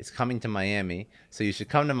 it's coming to Miami. So you should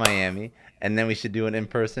come to Miami and then we should do it in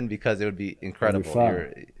person because it would be incredible.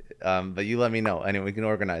 But you let me know. Anyway, we can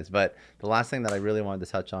organize. But the last thing that I really wanted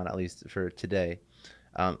to touch on, at least for today,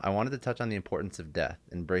 I wanted to touch on the importance of death,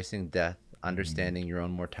 embracing death, understanding your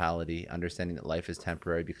own mortality, understanding that life is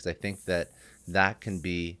temporary, because I think that can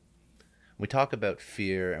be, we talk about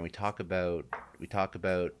fear and we talk about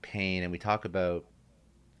pain and we talk about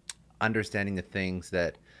understanding the things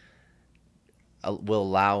that will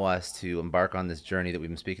allow us to embark on this journey that we've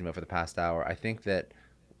been speaking about for the past hour. I think that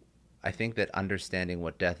understanding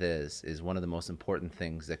what death is one of the most important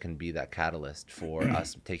things that can be that catalyst for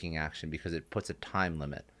us taking action, because it puts a time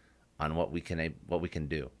limit on what we can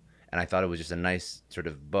do. And I thought it was just a nice sort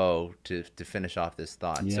of bow to finish off this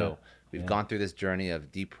thought. Yeah. So we've gone through this journey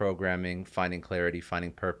of deprogramming, finding clarity,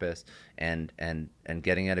 finding purpose, and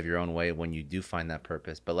getting out of your own way when you do find that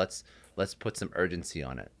purpose. But let's put some urgency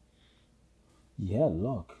on it. Yeah,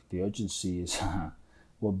 look, the urgency is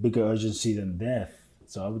bigger urgency than death.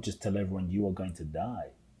 So I would just tell everyone, you are going to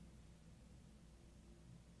die.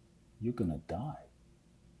 You're going to die.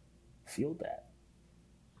 Feel that.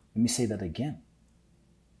 Let me say that again.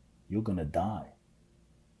 You're going to die.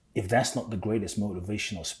 If that's not the greatest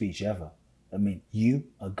motivational speech ever, I mean, you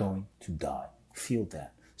are going to die. Feel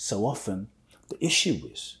that. So often, the issue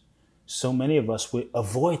is, so many of us, we're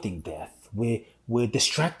avoiding death. We're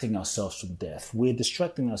distracting ourselves from death. We're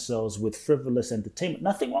distracting ourselves with frivolous entertainment.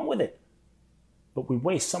 Nothing wrong with it. But we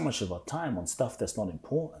waste so much of our time on stuff that's not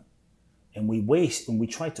important. And we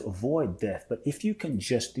try to avoid death. But if you can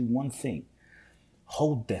just do one thing,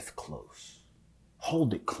 hold death close.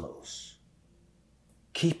 Hold it close.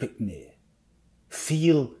 Keep it near.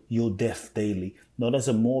 Feel your death daily, not as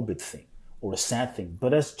a morbid thing or a sad thing,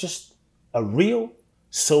 but as just a real,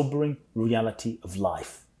 sobering reality of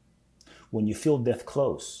life. When you feel death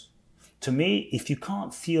close, to me, if you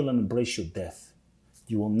can't feel and embrace your death,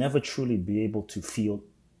 you will never truly be able to feel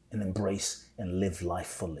and embrace and live life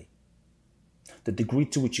fully. The degree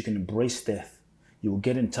to which you can embrace death, you will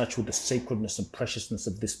get in touch with the sacredness and preciousness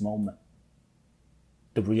of this moment.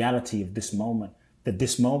 The reality of this moment, that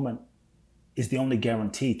this moment is the only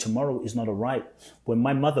guarantee. Tomorrow is not a right. When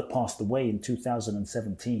my mother passed away in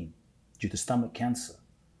 2017 due to stomach cancer,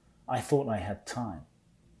 I thought I had time.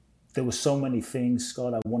 There were so many things,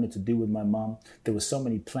 Scott, I wanted to do with my mom. There were so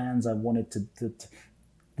many plans I wanted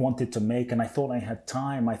to make, and I thought I had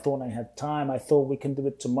time. I thought we can do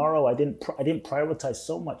it tomorrow. I didn't prioritize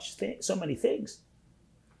so many things.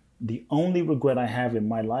 The only regret I have in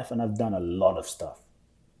my life, and I've done a lot of stuff,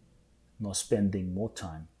 not spending more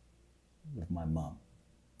time with my mom.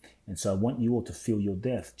 And so I want you all to feel your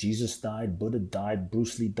death. Jesus died, Buddha died,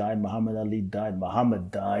 Bruce Lee died, Muhammad Ali died,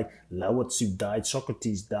 Muhammad died, Lao Tzu died,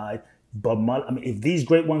 Socrates died, Bob Marley. I mean, if these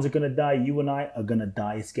great ones are going to die, you and I are going to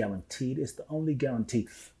die. It's guaranteed. It's the only guarantee.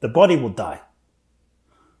 The body will die.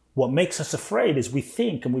 What makes us afraid is we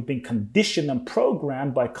think, and we've been conditioned and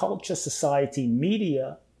programmed by culture, society,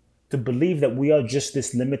 media to believe that we are just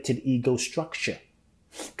this limited ego structure.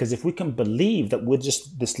 Because if we can believe that we're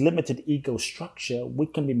just this limited ego structure, we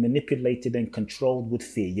can be manipulated and controlled with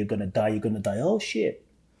fear. You're going to die. Oh, shit.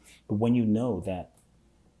 But when you know that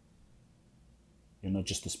you're not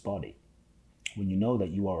just this body, when you know that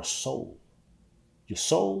you are a soul, your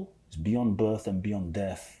soul is beyond birth and beyond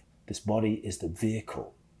death. This body is the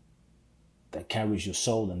vehicle that carries your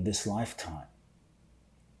soul in this lifetime.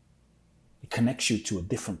 It connects you to a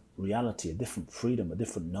different reality, a different freedom, a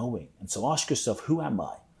different knowing. And so ask yourself, who am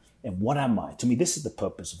I and what am I? To me, this is the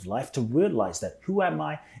purpose of life, to realize that who am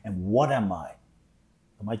I and what am I?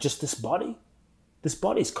 Am I just this body? This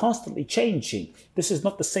body is constantly changing. This is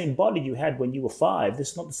not the same body you had when you were 5.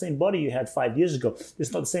 This is not the same body you had 5 years ago. This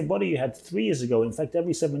is not the same body you had 3 years ago. In fact,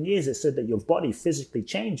 every 7 years it said that your body physically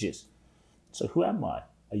changes. So who am I?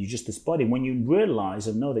 Are you just this body? When you realize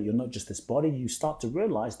and know that you're not just this body, you start to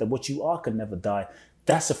realize that what you are can never die.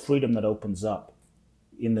 That's a freedom that opens up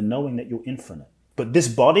in the knowing that you're infinite. But this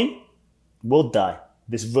body will die.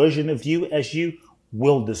 This version of you as you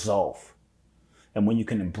will dissolve. And when you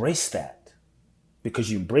can embrace that, because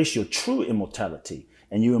you embrace your true immortality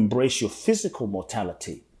and you embrace your physical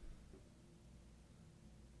mortality,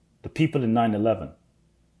 the people in 9/11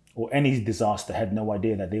 or any disaster had no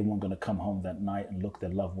idea that they weren't going to come home that night and look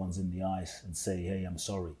their loved ones in the eyes and say, hey, I'm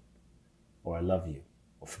sorry, or I love you,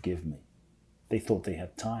 or forgive me. They thought they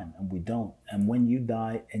had time, and we don't. And when you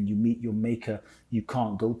die and you meet your maker, you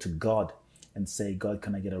can't go to God and say, God,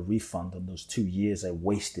 can I get a refund on those 2 years I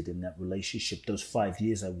wasted in that relationship, those 5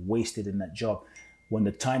 years I wasted in that job? When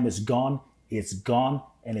the time is gone,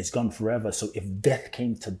 and it's gone forever. So if death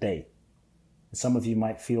came today, some of you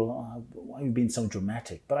might feel, oh, why are you being so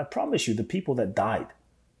dramatic? But I promise you, the people that died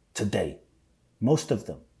today, most of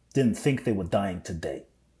them didn't think they were dying today.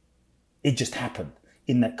 It just happened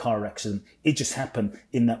in that car accident. It just happened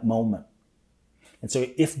in that moment. And so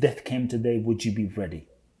if death came today, would you be ready?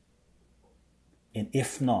 And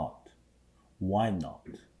if not, why not?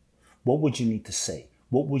 What would you need to say?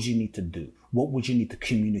 What would you need to do? What would you need to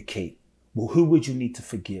communicate? Well, who would you need to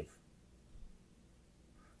forgive?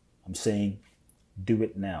 I'm saying, do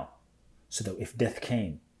it now, so that if death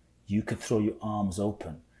came, you could throw your arms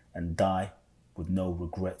open and die with no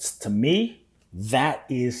regrets. To me, that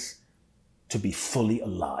is to be fully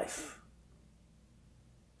alive.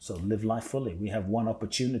 So live life fully. We have one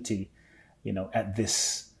opportunity, at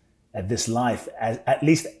this life, at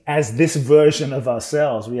least as this version of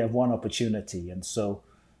ourselves, we have one opportunity. And so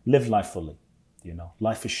live life fully.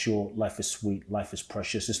 Life is short, life is sweet, life is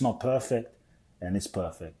precious. It's not perfect, and it's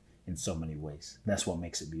perfect in so many ways. That's what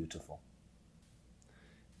makes it beautiful.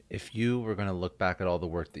 If you were going to look back at all the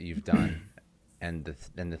work that you've done and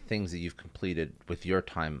the things that you've completed with your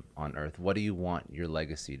time on Earth, what do you want your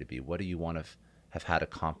legacy to be? What do you want to have had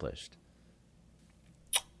accomplished?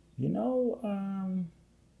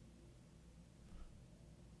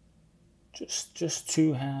 Just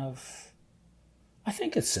to have, I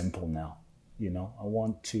think it's simple now. I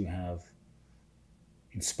want to have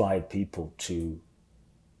inspired people to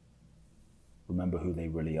remember who they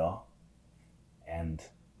really are and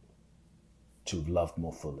to have loved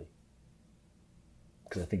more fully.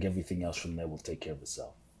 because I think everything else from there will take care of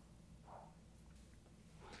itself.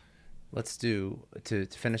 Let's do, to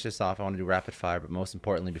finish this off, I want to do rapid fire, but most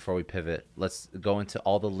importantly, before we pivot, let's go into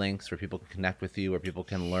all the links where people can connect with you, where people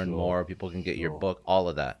can learn more, where people can get your book, all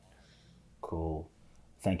of that. Cool.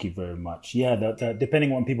 Thank you very much. Yeah,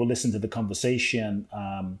 depending on when people listen to the conversation,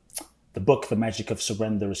 the book, The Magic of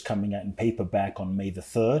Surrender, is coming out in paperback on May the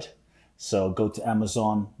 3rd. So go to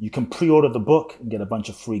Amazon. You can pre-order the book and get a bunch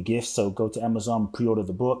of free gifts. So go to Amazon, pre-order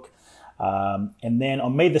the book. And then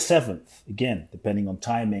on May the 7th, again, depending on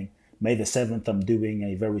timing, May the 7th, I'm doing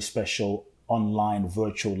a very special online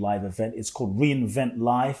virtual live event. It's called Reinvent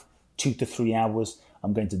Live, 2 to 3 hours.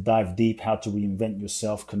 I'm going to dive deep how to reinvent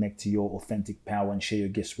yourself, connect to your authentic power, and share your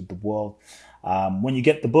gifts with the world. When you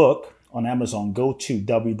get the book on Amazon, go to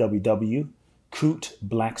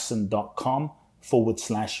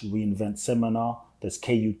www.kuteblackson.com/reinvent seminar. That's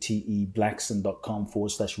KUTE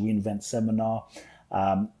Blackson.com/reinvent seminar.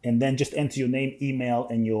 And then just enter your name, email,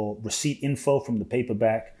 and your receipt info from the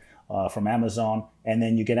paperback from Amazon. And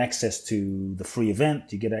then you get access to the free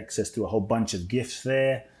event. You get access to a whole bunch of gifts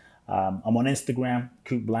there. I'm on Instagram,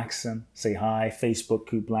 Kute Blackson. Say hi. Facebook,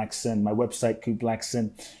 Kute Blackson. My website, Kute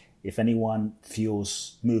Blackson. If anyone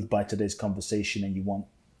feels moved by today's conversation and you want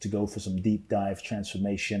to go for some deep dive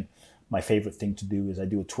transformation, my favorite thing to do is I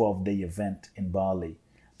do a 12-day event in Bali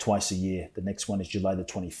twice a year. The next one is July the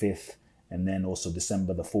 25th, and then also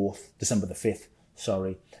December the 5th.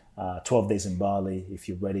 12 days in Bali. If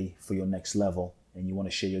you're ready for your next level and you want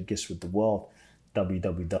to share your gifts with the world,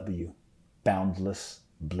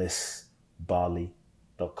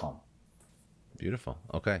 www.boundlessblissbali.com. Beautiful.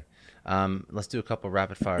 Okay. Let's do a couple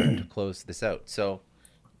rapid fire to close this out. So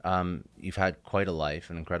you've had quite a life,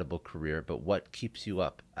 an incredible career, but what keeps you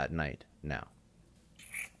up at night now?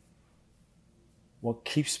 What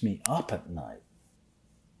keeps me up at night?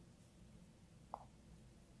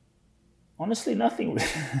 Honestly, nothing.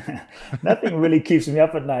 Nothing really keeps me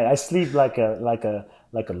up at night. I sleep like a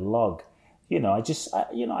log. I just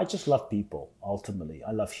love people. Ultimately,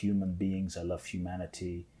 I love human beings. I love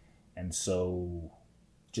humanity, and so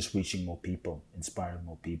just reaching more people, inspiring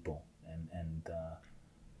more people, and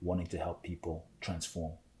wanting to help people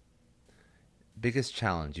transform. Biggest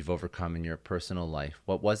challenge you've overcome in your personal life?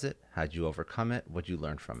 What was it? How'd you overcome it? What'd you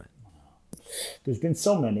learn from it? There's been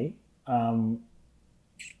so many.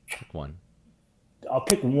 Pick one. I'll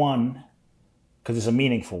pick one because it's a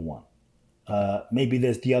meaningful one. Maybe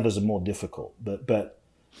the others are more difficult, but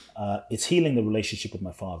it's healing the relationship with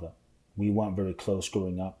my father. We weren't very close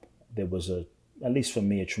growing up. There was at least for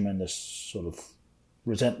me, a tremendous sort of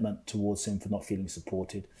resentment towards him for not feeling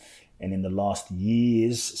supported. And in the last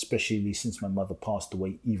years, especially since my mother passed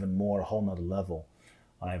away, even more, a whole nother level,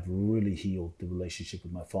 I've really healed the relationship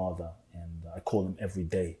with my father. And I call him every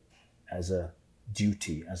day as a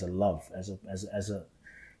duty, as a love, as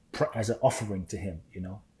an offering to him,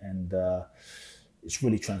 and it's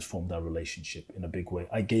really transformed our relationship in a big way.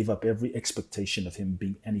 I gave up every expectation of him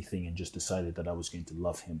being anything and just decided that I was going to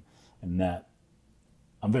love him, and that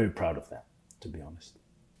I'm very proud of that, to be honest.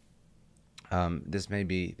 This may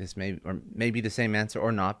be the same answer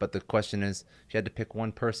or not, but the question is, if you had to pick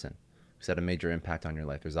one person who's had a major impact on your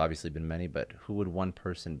life, there's obviously been many, but who would one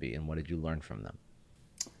person be, and what did you learn from them?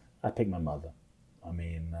 I picked my mother. I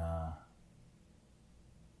mean,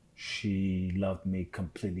 she loved me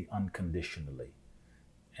completely unconditionally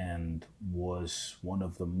and was one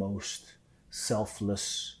of the most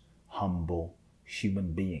selfless, humble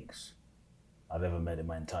human beings I've ever met in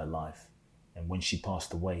my entire life. And when she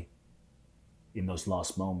passed away, in those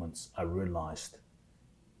last moments, I realized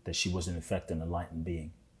that she was in fact an enlightened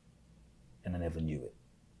being. And I never knew it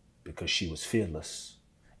because she was fearless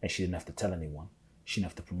and she didn't have to tell anyone. She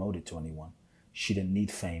didn't have to promote it to anyone. She didn't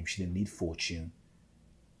need fame. She didn't need fortune.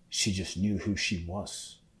 She just knew who she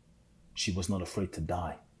was. She was not afraid to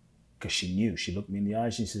die because she knew. She looked me in the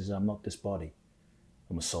eyes and she says, I'm not this body.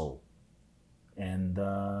 I'm a soul. And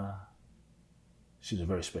she's a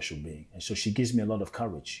very special being. And so she gives me a lot of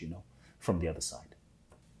courage, from the other side.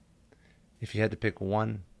 If you had to pick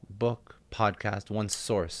one book, podcast, one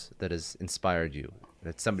source that has inspired you,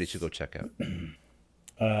 that somebody should go check out.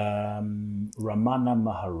 Ramana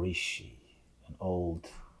Maharishi, an old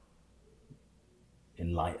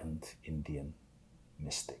enlightened Indian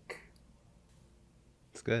mystic.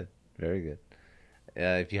 It's good. Very good.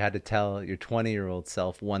 If you had to tell your 20-year-old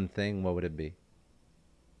self one thing, what would it be?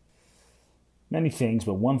 Many things,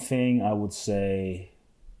 but one thing I would say,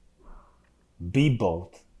 be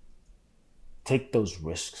bold. Take those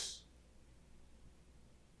risks.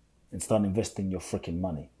 and start investing your freaking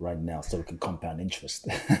money right now so it can compound interest.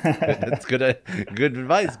 That's good. Good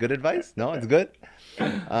advice. Good advice. No, it's good.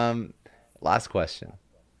 Last question.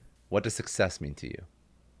 What does success mean to you?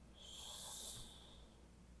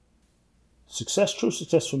 Success, true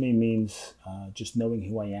success for me means just knowing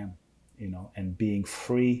who I am, and being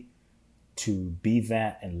free to be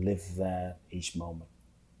that and live that each moment.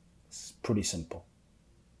 It's pretty simple.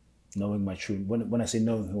 Knowing my true, when I say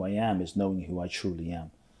knowing who I am, is knowing who I truly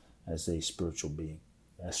am as a spiritual being.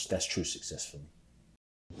 That's true success for me.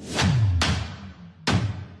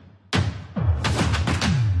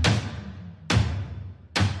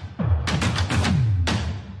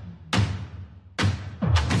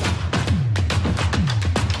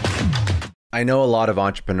 I know a lot of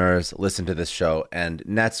entrepreneurs listen to this show, and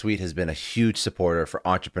NetSuite has been a huge supporter for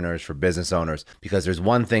entrepreneurs, for business owners, because there's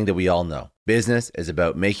one thing that we all know. Business is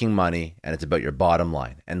about making money, and it's about your bottom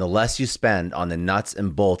line. And the less you spend on the nuts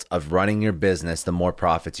and bolts of running your business, the more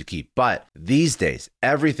profits you keep. But these days,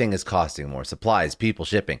 everything is costing more. Supplies, people,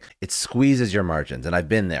 shipping. It squeezes your margins, and I've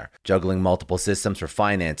been there, juggling multiple systems for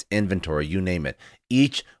finance, inventory, you name it,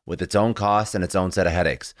 each with its own costs and its own set of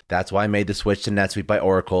headaches. That's why I made the switch to NetSuite by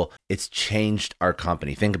Oracle. It's changed our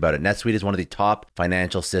company. Think about it. NetSuite is one of the top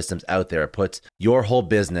financial systems out there. It puts your whole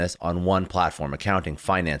business on one platform: accounting,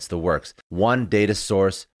 finance, the works. One data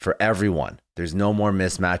source for everyone. There's no more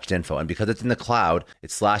mismatched info. And because it's in the cloud, it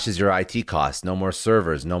slashes your IT costs. No more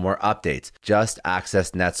servers, no more updates. Just access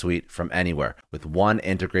NetSuite from anywhere. With one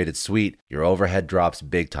integrated suite, your overhead drops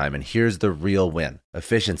big time. And here's the real win: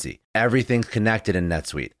 efficiency. Everything's connected in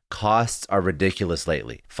NetSuite. Costs are ridiculous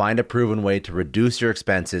lately. Find a proven way to reduce your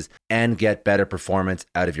expenses and get better performance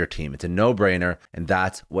out of your team. It's a no-brainer, and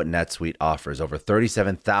that's what NetSuite offers. Over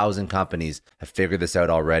 37,000 companies have figured this out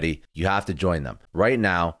already. You have to join them. Right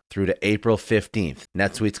now, through to April 15th,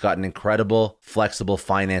 NetSuite's got an incredible, flexible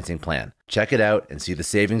financing plan. Check it out and see the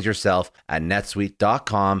savings yourself at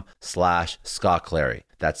netsuite.com/Scott Clary.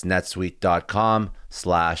 That's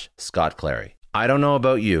netsuite.com/Scott Clary. I don't know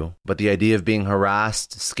about you, but the idea of being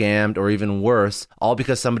harassed, scammed, or even worse, all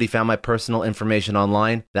because somebody found my personal information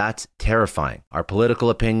online, that's terrifying. Our political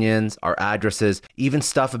opinions, our addresses, even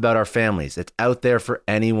stuff about our families, it's out there for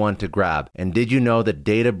anyone to grab. And did you know that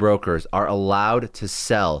data brokers are allowed to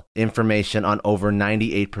sell information on over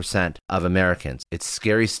 98% of Americans? It's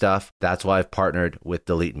scary stuff. That's why I've partnered with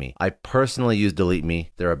Delete Me. I personally use Delete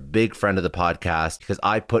Me. They're a big friend of the podcast because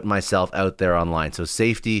I put myself out there online. So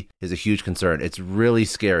safety is a huge concern. It's really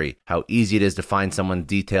scary how easy it is to find someone's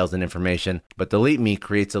details and information, but Delete Me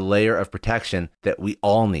creates a layer of protection that we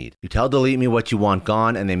all need. You tell Delete Me what you want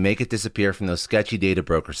gone, and they make it disappear from those sketchy data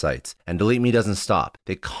broker sites. And Delete Me doesn't stop.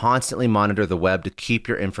 They constantly monitor the web to keep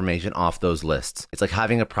your information off those lists. It's like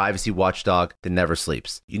having a privacy watchdog that never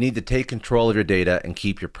sleeps. You need to take control of your data and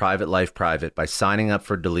keep your private life private by signing up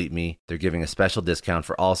for Delete Me. They're giving a special discount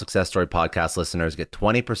for all Success Story podcast listeners. Get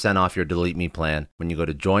 20% off your Delete Me plan when you go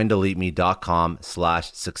to joindeleteme.com/success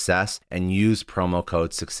and use promo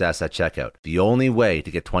code success at checkout. The only way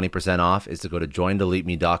to get 20% off is to go to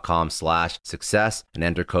joindeleteme.com/success and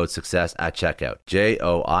enter code success at checkout.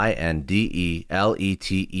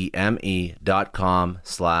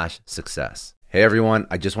 joindeleteme.com/success. Hey everyone,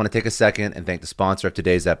 I just want to take a second and thank the sponsor of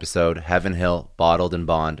today's episode, Heaven Hill Bottled and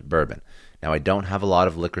Bond Bourbon. Now, I don't have a lot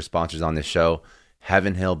of liquor sponsors on this show.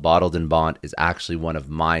 Heaven Hill Bottled and Bond is actually one of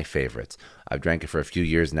my favorites. I've drank it for a few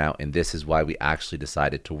years now, and this is why we actually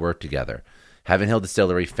decided to work together. Heaven Hill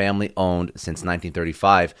Distillery, family owned since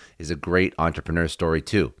 1935, is a great entrepreneur story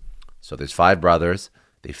too. So there's 5 brothers.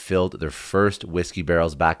 They filled their first whiskey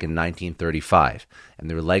barrels back in 1935, and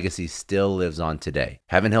their legacy still lives on today.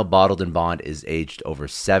 Heaven Hill Bottled and Bond is aged over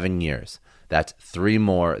 7 years. That's 3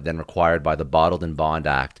 more than required by the Bottled and Bond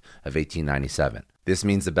Act of 1897. This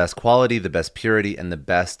means the best quality, the best purity, and the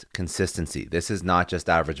best consistency. This is not just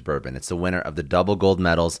average bourbon. It's the winner of the double gold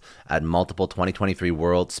medals at multiple 2023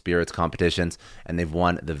 World Spirits competitions, and they've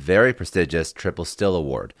won the very prestigious Triple Still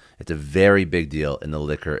Award. It's a very big deal in the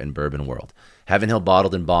liquor and bourbon world. Heaven Hill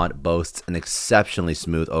Bottled and Bond boasts an exceptionally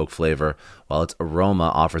smooth oak flavor, while its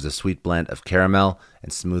aroma offers a sweet blend of caramel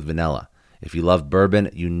and smooth vanilla. If you love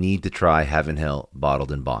bourbon, you need to try Heaven Hill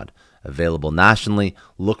Bottled and Bond. Available nationally,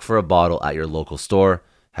 look for a bottle at your local store.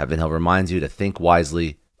 Heaven Hill reminds you to think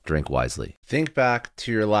wisely, drink wisely. Think back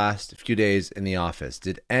to your last few days in the office.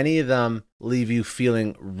 Did any of them leave you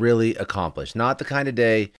feeling really accomplished? Not the kind of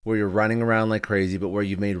day where you're running around like crazy, but where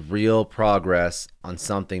you've made real progress on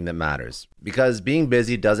something that matters. Because being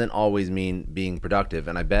busy doesn't always mean being productive,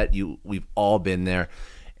 and I bet we've all been there.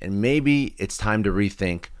 And maybe it's time to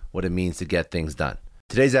rethink what it means to get things done.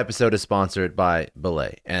 Today's episode is sponsored by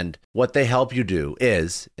Belay, and what they help you do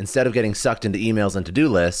is, instead of getting sucked into emails and to-do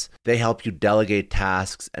lists, they help you delegate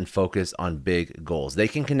tasks and focus on big goals. They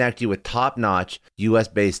can connect you with top-notch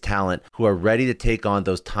US-based talent who are ready to take on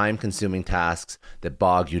those time-consuming tasks that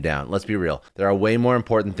bog you down. Let's be real. There are way more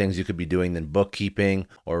important things you could be doing than bookkeeping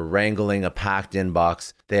or wrangling a packed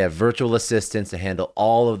inbox. They have virtual assistants to handle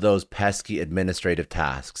all of those pesky administrative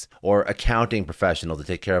tasks, or accounting professionals to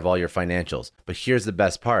take care of all your financials. But here's the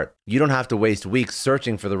best part. You don't have to waste weeks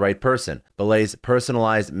searching for the right person. Belay's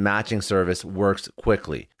personalized matching service works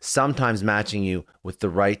quickly, sometimes matching you with the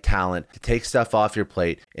right talent to take stuff off your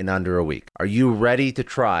plate in under a week. Are you ready to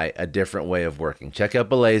try a different way of working? Check out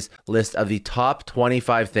Belay's list of the top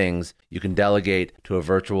 25 things you can delegate to a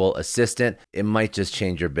virtual assistant. It might just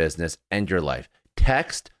change your business and your life.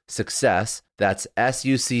 Text SUCCESS, that's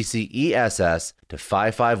SUCCESS, to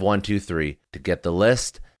 55123 to get the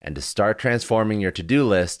list and to start transforming your to-do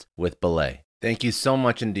list with Belay. Thank you so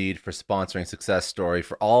much, Indeed, for sponsoring Success Story.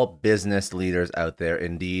 For all business leaders out there,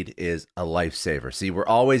 Indeed is a lifesaver. See, we're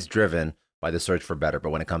always driven by the search for better, but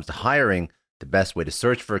when it comes to hiring, the best way to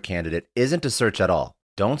search for a candidate isn't to search at all.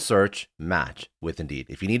 Don't search, match with Indeed.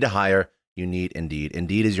 If you need to hire, you need Indeed.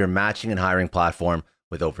 Indeed is your matching and hiring platform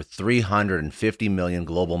with over 350 million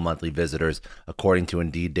global monthly visitors, according to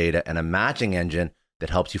Indeed data, and a matching engine that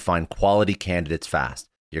helps you find quality candidates fast.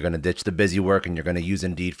 You're going to ditch the busy work and you're going to use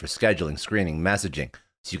Indeed for scheduling, screening, messaging,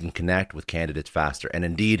 so you can connect with candidates faster. And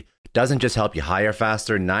Indeed doesn't just help you hire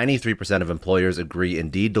faster. 93% of employers agree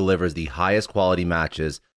Indeed delivers the highest quality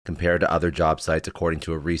matches compared to other job sites, according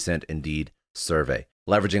to a recent Indeed survey.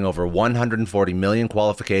 Leveraging over 140 million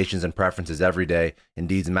qualifications and preferences every day,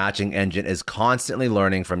 Indeed's matching engine is constantly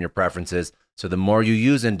learning from your preferences, so the more you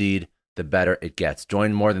use Indeed, the better it gets.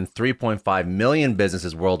 Join more than 3.5 million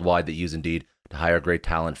businesses worldwide that use Indeed to hire great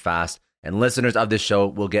talent fast. And listeners of this show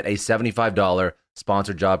will get a $75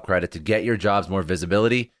 sponsored job credit to get your jobs more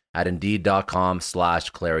visibility at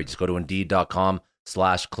Indeed.com/Clary. Just go to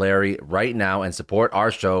Indeed.com/Clary right now and support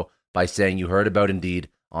our show by saying you heard about Indeed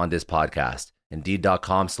on this podcast.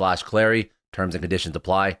 Indeed.com/Clary. Terms and conditions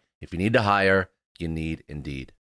apply. If you need to hire, you need Indeed.